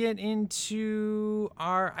let's get into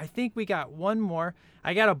I think we got one more.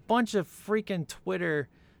 I got a bunch of freaking Twitter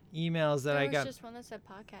emails that There I was got. just one that said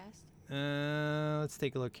podcast. Let's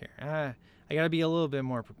take a look here. I gotta be a little bit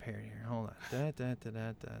more prepared here. Hold on.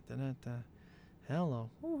 Hello.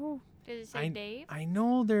 Woohoo. Did it say Dave? I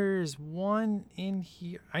know there's one in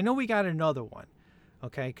here. I know we got another one.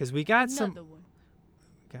 Okay, because we got some. Another one.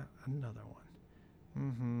 Got another one.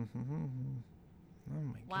 Oh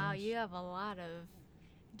my Wow, gosh. you have a lot of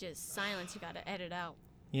just silence you gotta edit out.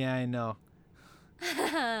 Yeah, I know.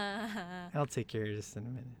 I'll take care of it just in a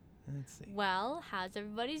minute. Let's see. Well, how's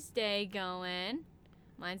everybody's day going?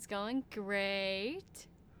 Mine's going great.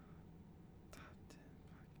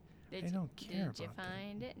 I don't care Did you about that.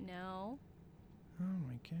 find it? No. Oh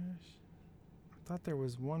my gosh. I thought there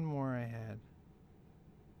was one more I had.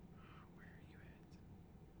 Where are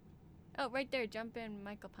you Oh, right there. Jump in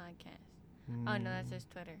Michael Podcast. at? Oh, no, that's his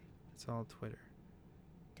Twitter. It's all Twitter.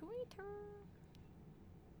 Twitter.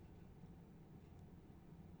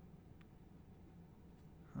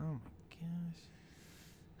 Oh my gosh.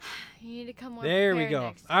 You need to come more There we prepared go.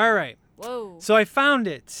 next time. All right. Whoa. So I found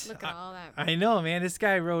it. Look at all that. I know, man. This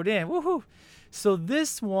guy wrote in. Woohoo. So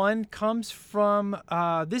this one comes from,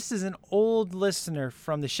 this is an old listener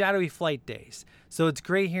from the Shadowy Flight days. So it's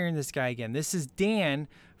great hearing this guy again. This is Dan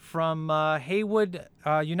from Haywood,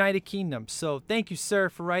 United Kingdom. So thank you, sir,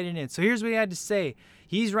 for writing in. So here's what he had to say.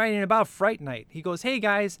 He's writing about Fright Night. He goes, "Hey,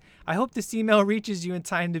 guys, I hope this email reaches you in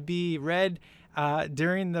time to be read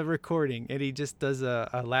during the recording." And he just does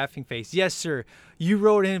a laughing face. "Yes, sir. You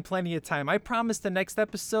wrote in plenty of time. I promise the next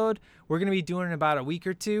episode we're going to be doing in about a week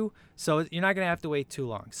or two, so you're not going to have to wait too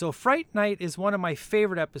long." So Fright Night is one of my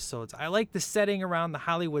favorite episodes. I like the setting around the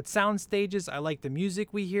Hollywood sound stages. I like the music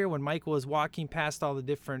we hear when Michael is walking past all the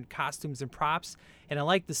different costumes and props, and I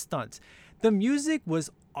like the stunts. The music was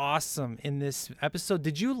awesome in this episode.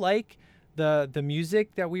 Did you like the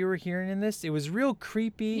music that we were hearing in this? It was real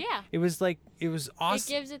creepy. Yeah. It was awesome. It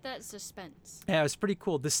gives it that suspense. Yeah, it was pretty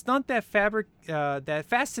cool. The stunt that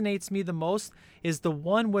fascinates me the most is the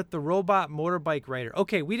one with the robot motorbike rider.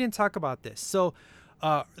 Okay, we didn't talk about this. So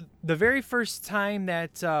the very first time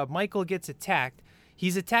that Michael gets attacked,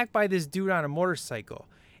 he's attacked by this dude on a motorcycle.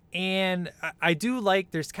 And I do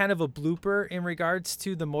like there's kind of a blooper in regards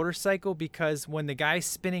to the motorcycle, because when the guy's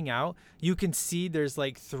spinning out, you can see there's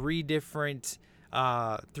like three different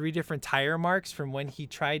tire marks from when he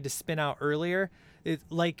tried to spin out earlier. It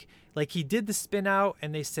like he did the spin out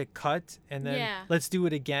and they said cut and then let's do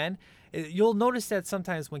it again. You'll notice that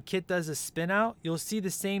sometimes when Kit does a spin out, you'll see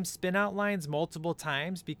the same spin out lines multiple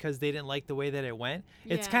times because they didn't like the way that it went.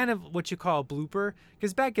 It's kind of what you call a blooper,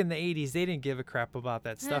 because back in the 80s, they didn't give a crap about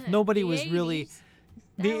that stuff. Nobody was really...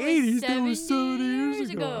 The 80s, that was 70 years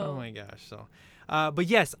ago. Oh my gosh. So, but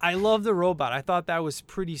yes, I love the robot. I thought that was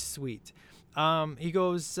pretty sweet. He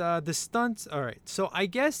goes, the stunts. All right. So I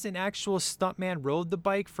guess an actual stuntman rode the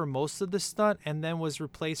bike for most of the stunt and then was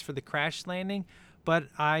replaced for the crash landing. But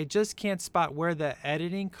I just can't spot where the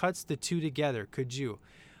editing cuts the two together. Could you?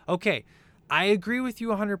 Okay. I agree with you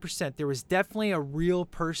 100%. There was definitely a real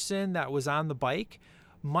person that was on the bike.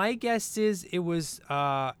 My guess is it was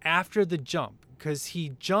after the jump, because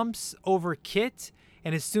he jumps over Kit,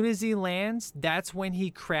 and as soon as he lands, that's when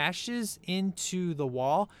he crashes into the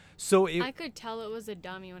wall. So I could tell it was a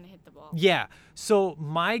dummy when it hit the ball. Yeah. So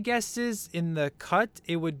my guess is in the cut,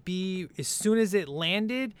 it would be as soon as it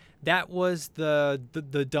landed, that was the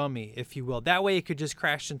dummy, if you will. That way it could just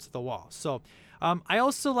crash into the wall. So I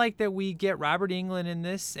also like that we get Robert Englund in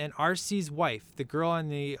this and RC's wife, the girl on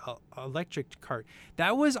the electric cart.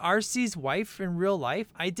 That was RC's wife in real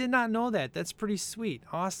life. I did not know that. That's pretty sweet.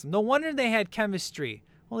 Awesome. No wonder they had chemistry.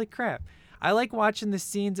 Holy crap. I like watching the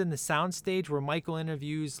scenes in the soundstage where Michael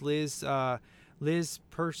interviews Liz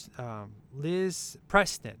Preston.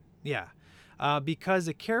 Yeah. Because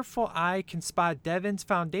a careful eye can spot Devin's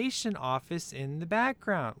foundation office in the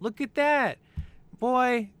background. Look at that.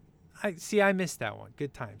 Boy, I missed that one.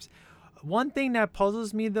 Good times. One thing that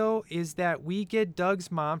puzzles me, though, is that we get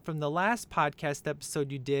Doug's mom from the last podcast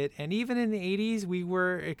episode you did, and even in the 80s, we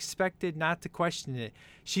were expected not to question it.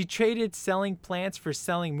 She traded selling plants for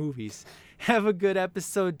selling movies. Have a good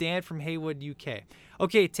episode, Dan from Haywood, UK.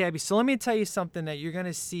 Okay, Tabby, so let me tell you something that you're going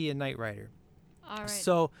to see in Knight Rider. All right.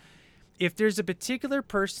 So if there's a particular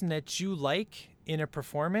person that you like in a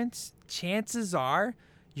performance, chances are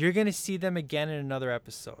you're going to see them again in another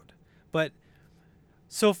episode. But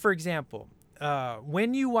so, for example,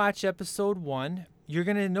 when you watch episode 1, you're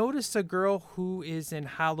going to notice a girl who is in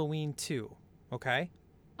Halloween 2, okay?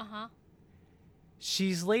 Uh-huh.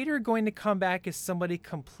 She's later going to come back as somebody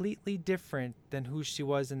completely different than who she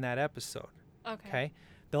was in that episode. Okay.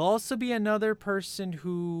 There'll also be another person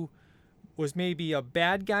who was maybe a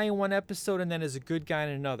bad guy in one episode and then is a good guy in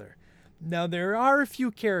another. Now, there are a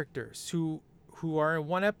few characters who are in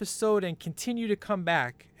one episode and continue to come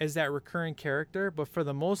back as that recurring character, but for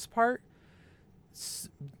the most part,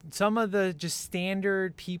 some of the just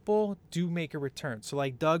standard people do make a return. So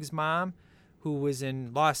like Doug's mom, who was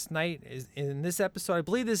in Lost Night, is in this episode. I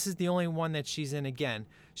believe this is the only one that she's in again.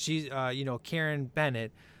 She's, Karen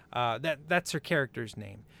Bennett. That's her character's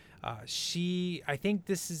name. She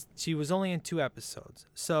was only in 2 episodes.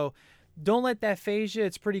 So don't let that phase you.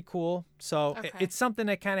 It's pretty cool. So it's something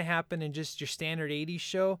that kind of happened in just your standard 80s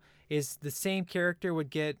show, is the same character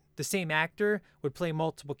the same actor would play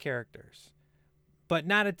multiple characters, but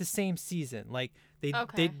not at the same season. Like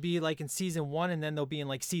they'd be like in season 1 and then they'll be in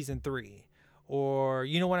like season 3. Or,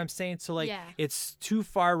 you know what I'm saying? So, it's too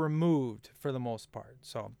far removed for the most part.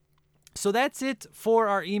 So that's it for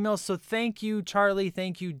our emails. So thank you, Charlie.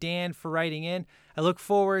 Thank you, Dan, for writing in. I look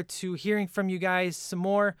forward to hearing from you guys some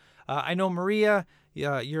more. I know, Maria,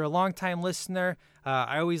 you're a longtime listener.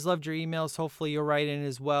 I always loved your emails. Hopefully you'll write in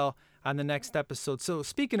as well on the next episode. So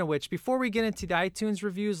speaking of which, before we get into the iTunes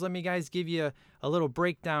reviews, let me guys give you a little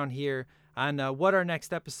breakdown here on what our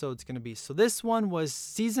next episode's going to be. So this one was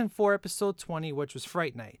season 4, episode 20, which was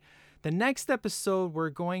Fright Night. The next episode, we're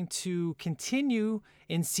going to continue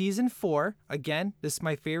in season 4. Again, this is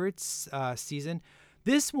my favorite season.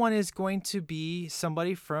 This one is going to be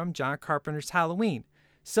somebody from John Carpenter's Halloween.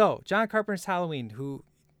 So John Carpenter's Halloween, who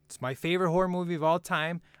it's my favorite horror movie of all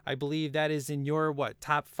time. I believe that is in your,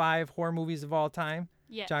 top 5 horror movies of all time?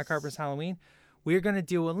 Yes. John Carpenter's Halloween. We're going to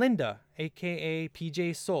deal with Linda, a.k.a.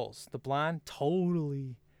 PJ Souls, the blonde.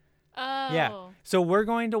 Totally. Oh. Yeah. So we're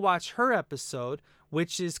going to watch her episode,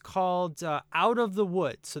 which is called Out of the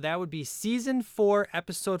Woods. So that would be season 4,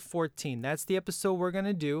 episode 14. That's the episode we're going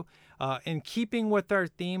to do, in keeping with our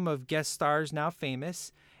theme of guest stars now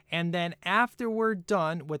famous. And then after we're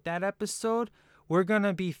done with that episode, we're going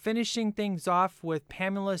to be finishing things off with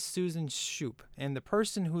Pamela Susan Shoop. And the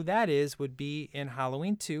person who that is would be in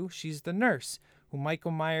Halloween 2. She's the nurse who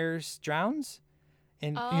Michael Myers drowns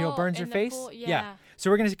and, burns her face. Pool, yeah. So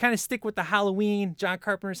we're going to kind of stick with the Halloween, John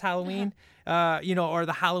Carpenter's Halloween, or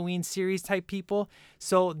the Halloween series type people.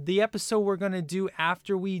 So the episode we're going to do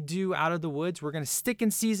after we do Out of the Woods, we're going to stick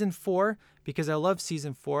in season 4 because I love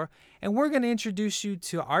season 4. And we're going to introduce you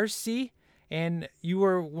to RC. And you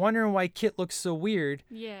were wondering why Kit looks so weird.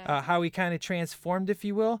 Yeah. How he kind of transformed, if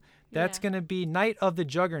you will. That's going to be Night of the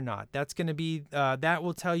Juggernaut. That's going to be, that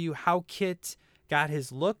will tell you how Kit got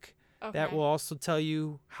his look. Okay. That will also tell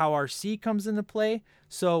you how RC comes into play.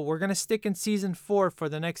 So we're going to stick in season 4 for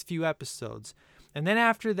the next few episodes. And then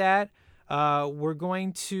after that, we're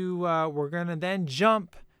going to then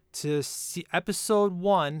jump to episode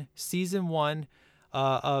 1, season 1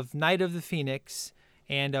 of Night of the Phoenix.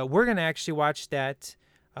 And we're going to actually watch that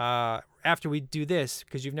after we do this,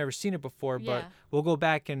 because you've never seen it before, but we'll go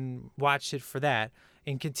back and watch it for that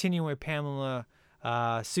and continue with Pamela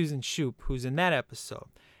Susan Shoop, who's in that episode.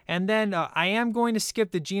 And then I am going to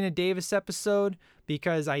skip the Gina Davis episode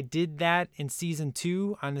because I did that in season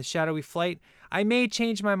 2 on the Shadowy Flight. I may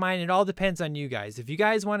change my mind. It all depends on you guys. If you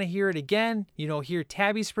guys want to hear it again, hear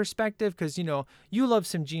Tabby's perspective, because, you love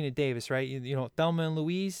some Gina Davis, right? Thelma and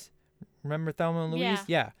Louise. Remember Thelma and Louise?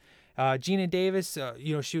 Yeah. Gina Davis,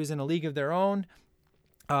 she was in A League of Their Own.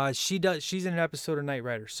 She's in an episode of Knight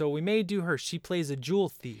Rider. So we may do her. She plays a jewel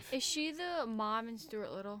thief. Is she the mom in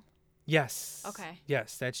Stuart Little? Yes. Okay.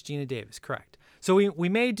 Yes, that's Gina Davis, correct. So we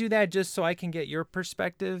may do that just so I can get your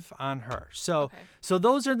perspective on her. So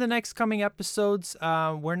those are the next coming episodes.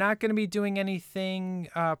 We're not going to be doing anything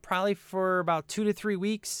probably for about 2 to 3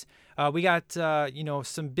 weeks. We got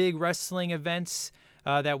some big wrestling events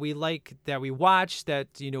that we like, that we watch, that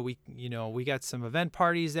we got some event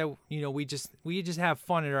parties that we just have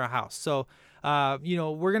fun at our house. So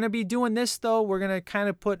we're gonna be doing this though. We're gonna kind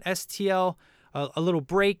of put STL a little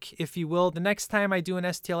break, if you will. The next time I do an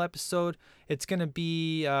STL episode, it's gonna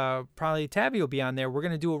be probably Tabby will be on there. We're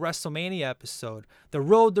gonna do a WrestleMania episode, the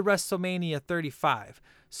road to WrestleMania 35.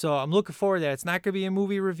 So I'm looking forward to that. It's not gonna be a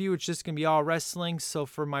movie review. It's just gonna be all wrestling. So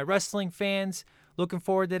for my wrestling fans, looking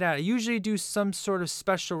forward to that. I usually do some sort of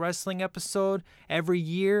special wrestling episode every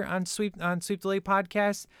year on Sweep Delay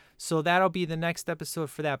Podcast. So that'll be the next episode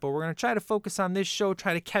for that. But we're going to try to focus on this show,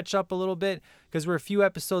 try to catch up a little bit, because we're a few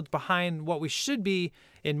episodes behind what we should be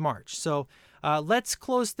in March. So let's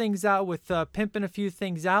close things out with pimping a few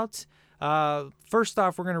things out. First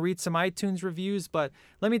off, we're going to read some iTunes reviews, but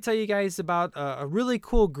let me tell you guys about a really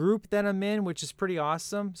cool group that I'm in, which is pretty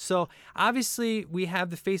awesome. So obviously we have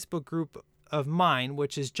the Facebook group of mine,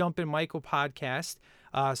 which is Jumpin' Michael Podcast.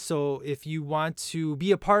 So if you want to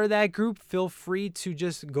be a part of that group, feel free to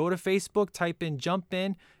just go to Facebook, type in Jump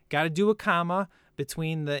In. Got to do a comma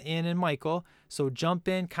between the in and Michael. So Jump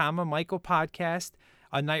In, comma, Michael Podcast,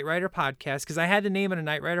 a Knight Rider podcast, because I had to name it a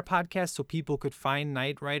Knight Rider podcast so people could find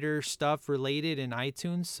Knight Rider stuff related in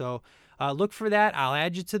iTunes. So look for that. I'll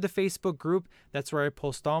add you to the Facebook group. That's where I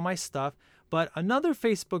post all my stuff. But another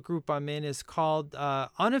Facebook group I'm in is called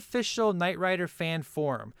Unofficial Knight Rider Fan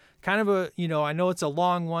Forum. Kind of a, I know it's a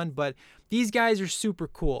long one, but these guys are super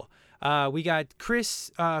cool. We got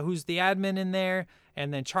Chris, who's the admin in there,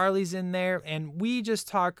 and then Charlie's in there, and we just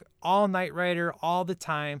talk all Knight Rider all the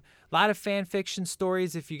time. A lot of fan fiction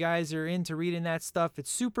stories. If you guys are into reading that stuff, it's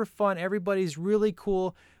super fun. Everybody's really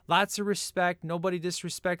cool. Lots of respect. Nobody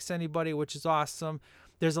disrespects anybody, which is awesome.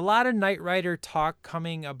 There's a lot of Knight Rider talk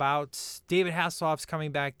coming about. David Hasselhoff's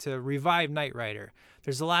coming back to revive Knight Rider.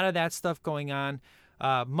 There's a lot of that stuff going on.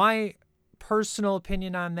 My personal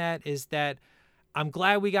opinion on that is that I'm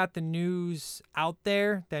glad we got the news out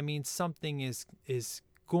there. That means something is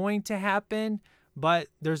going to happen, but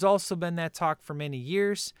there's also been that talk for many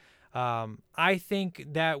years. I think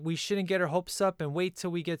that we shouldn't get our hopes up and wait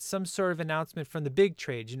till we get some sort of announcement from the big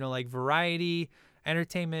trades, like Variety,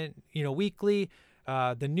 Entertainment, Weekly.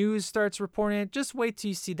 The news starts reporting it. Just wait till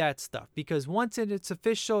you see that stuff, because once it's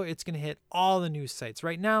official, it's going to hit all the news sites.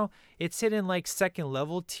 Right now, it's hitting like second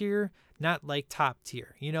level tier, not like top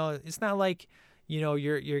tier. It's not like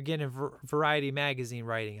you're getting Variety magazine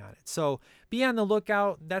writing on it. So be on the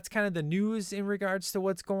lookout. That's kind of the news in regards to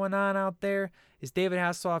what's going on out there. Is David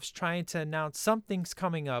Hasselhoff's trying to announce something's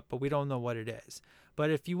coming up, but we don't know what it is. But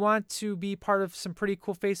if you want to be part of some pretty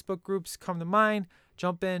cool Facebook groups, come to mine.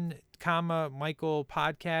 Jump in, Michael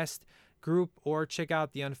Podcast group, or check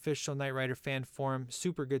out the Unofficial Knight Rider Fan Forum.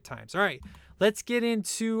 Super good times. All right, let's get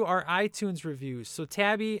into our iTunes reviews. So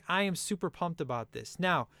Tabby, I am super pumped about this.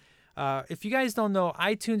 Now, if you guys don't know,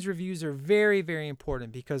 iTunes reviews are very, very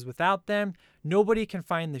important, because without them, nobody can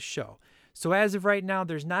find the show. So as of right now,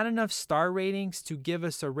 there's not enough star ratings to give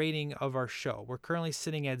us a rating of our show. We're currently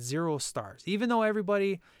sitting at 0 stars, even though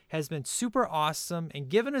everybody has been super awesome and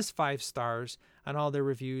given us 5 stars on all their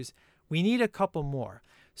reviews. We need a couple more.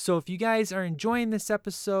 So if you guys are enjoying this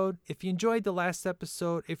episode, if you enjoyed the last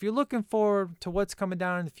episode, if you're looking forward to what's coming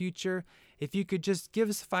down in the future, if you could just give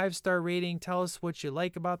us a 5-star rating, tell us what you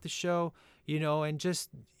like about the show, and just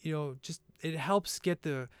it helps get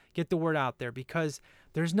the word out there, because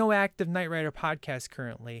there's no active Knight Rider podcast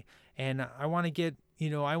currently, and I want to get,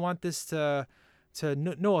 I want this to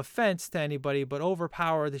no offense to anybody, but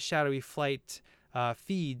overpower the Shadowy Flight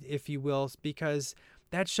feed, if you will, because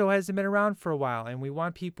that show hasn't been around for a while, and we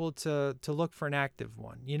want people to look for an active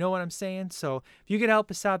one. You know what I'm saying? So if you could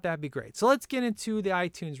help us out, that'd be great. So let's get into the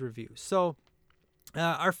iTunes review. So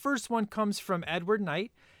our first one comes from Edward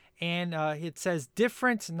Knight, and it says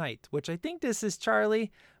Different Knight, which I think this is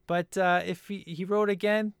Charlie, but if he wrote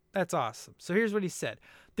again, that's awesome. So here's what he said.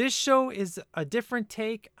 This show is a different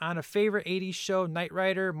take on a favorite 80s show. Knight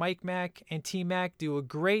Rider, Mike Mack, and T-Mac do a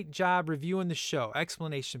great job reviewing the show!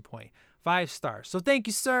 5 stars. So thank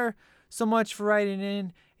you, sir, so much for writing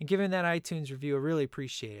in and giving that iTunes review. I really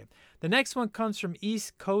appreciate it. The next one comes from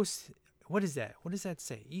East Coast. What is that? What does that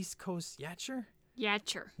say? East Coast Yatcher?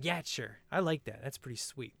 Yatcher. I like that. That's pretty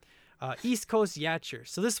sweet. East Coast Yatcher.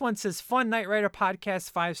 So this one says, Fun Knight Rider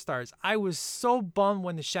podcast, 5 stars. I was so bummed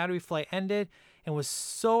when the Shadowy Flight ended, and was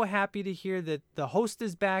so happy to hear that the host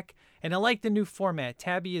is back, and I like the new format.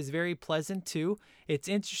 Tabby is very pleasant too. It's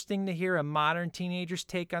interesting to hear a modern teenager's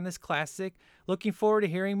take on this classic. Looking forward to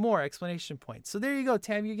hearing more! So there you go,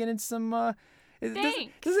 Tabby. You're getting some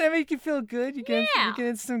doesn't that make you feel good? You're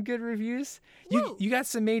getting some good reviews. You got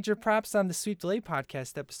some major props on the Sweep Delay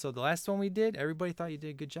podcast episode, the last one we did. Everybody thought you did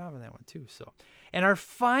a good job on that one too. So, and our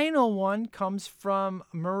final one comes from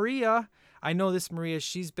Maria. I know this Maria.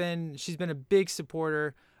 She's been a big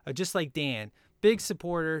supporter, just like Dan. Big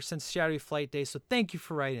supporter since Shadowy Flight Day. So thank you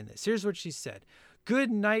for writing this. Here's what she said. Good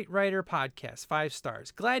Knight Rider podcast, 5 stars.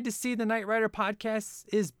 Glad to see the Knight Rider podcast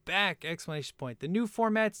is back! The new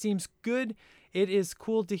format seems good. It is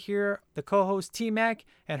cool to hear the co-host T-Mac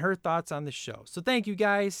and her thoughts on the show. So thank you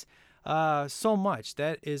guys so much.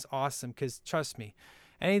 That is awesome, because trust me,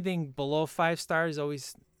 anything below 5 stars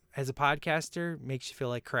always, as a podcaster, makes you feel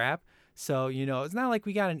like crap. So, it's not like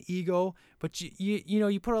we got an ego, but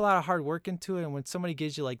you put a lot of hard work into it, and when somebody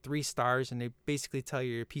gives you like 3 stars and they basically tell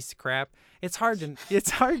you you're a piece of crap, it's hard to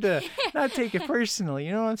not take it personally.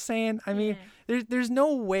 You know what I'm saying? I mean, there's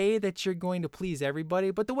no way that you're going to please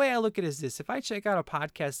everybody, but the way I look at it is this: if I check out a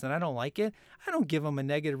podcast and I don't like it, I don't give them a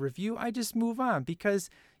negative review. I just move on, because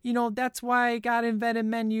that's why God invented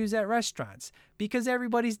menus at restaurants, because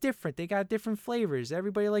everybody's different. They got different flavors.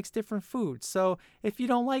 Everybody likes different foods. So if you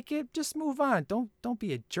don't like it, just move on. Don't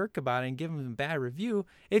be a jerk about it and give them a bad review.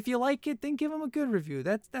 If you like it, then give them a good review.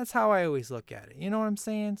 That's how I always look at it. You know what I'm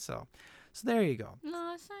saying? So there you go.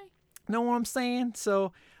 Know what I'm saying?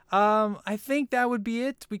 So I think that would be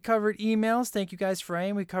it. We covered emails. Thank you guys for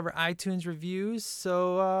writing. We covered iTunes reviews.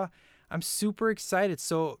 So I'm super excited.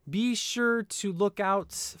 So be sure to look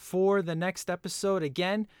out for the next episode.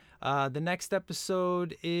 Again, the next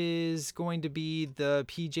episode is going to be the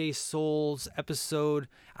PJ Souls episode,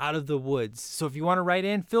 Out of the Woods. So if you want to write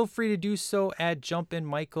in, feel free to do so at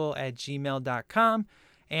jumpinmichael@gmail.com.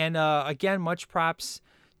 And again, much props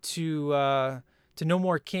to No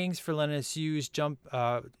More Kings for letting us use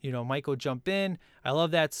Michael Jump In. I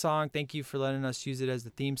love that song. Thank you for letting us use it as the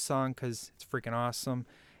theme song, because it's freaking awesome.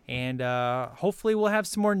 And hopefully we'll have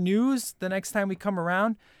some more news the next time we come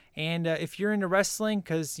around. And if you're into wrestling,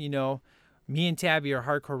 because, me and Tabby are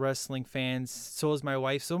hardcore wrestling fans, so is my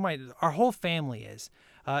wife, so our whole family is.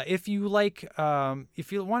 If you want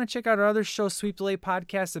to check out our other show, Sweep the Late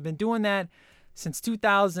Podcast, I've been doing that since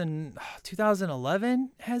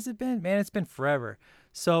 2011, has it been? Man, it's been forever.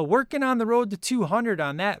 So working on the road to 200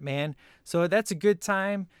 on that, man. So that's a good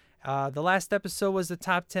time. The last episode was the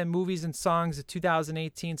top 10 movies and songs of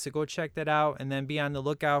 2018, so go check that out, and then be on the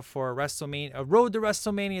lookout for a Road to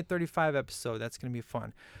WrestleMania 35 episode. That's gonna be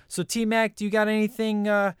fun. So T-Mac, do you got anything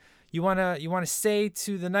you wanna say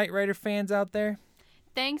to the Knight Rider fans out there?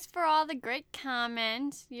 Thanks for all the great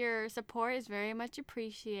comments. Your support is very much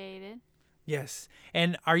appreciated. Yes,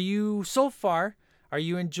 and are you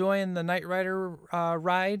enjoying the Knight Rider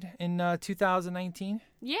ride in 2019?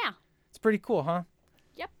 Yeah. It's pretty cool, huh?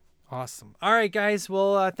 Awesome. All right, guys.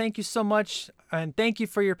 Well, thank you so much, and thank you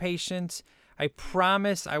for your patience. I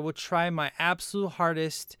promise I will try my absolute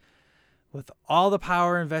hardest with all the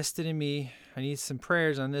power invested in me. I need some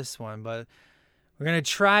prayers on this one, but we're going to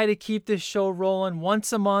try to keep this show rolling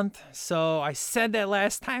once a month. So I said that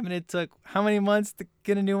last time, and it took how many months to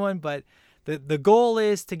get a new one? But the goal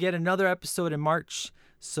is to get another episode in March.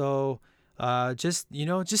 So just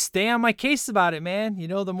stay on my case about it, man.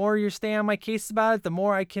 The more you stay on my case about it, the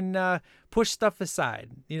more I can push stuff aside.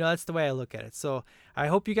 That's the way I look at it. So I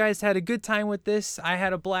hope you guys had a good time with this. I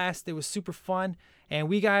had a blast. It was super fun. And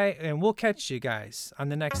we'll catch you guys on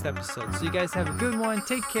the next episode. So you guys have a good one.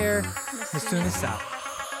 Take care. Let's tune this out.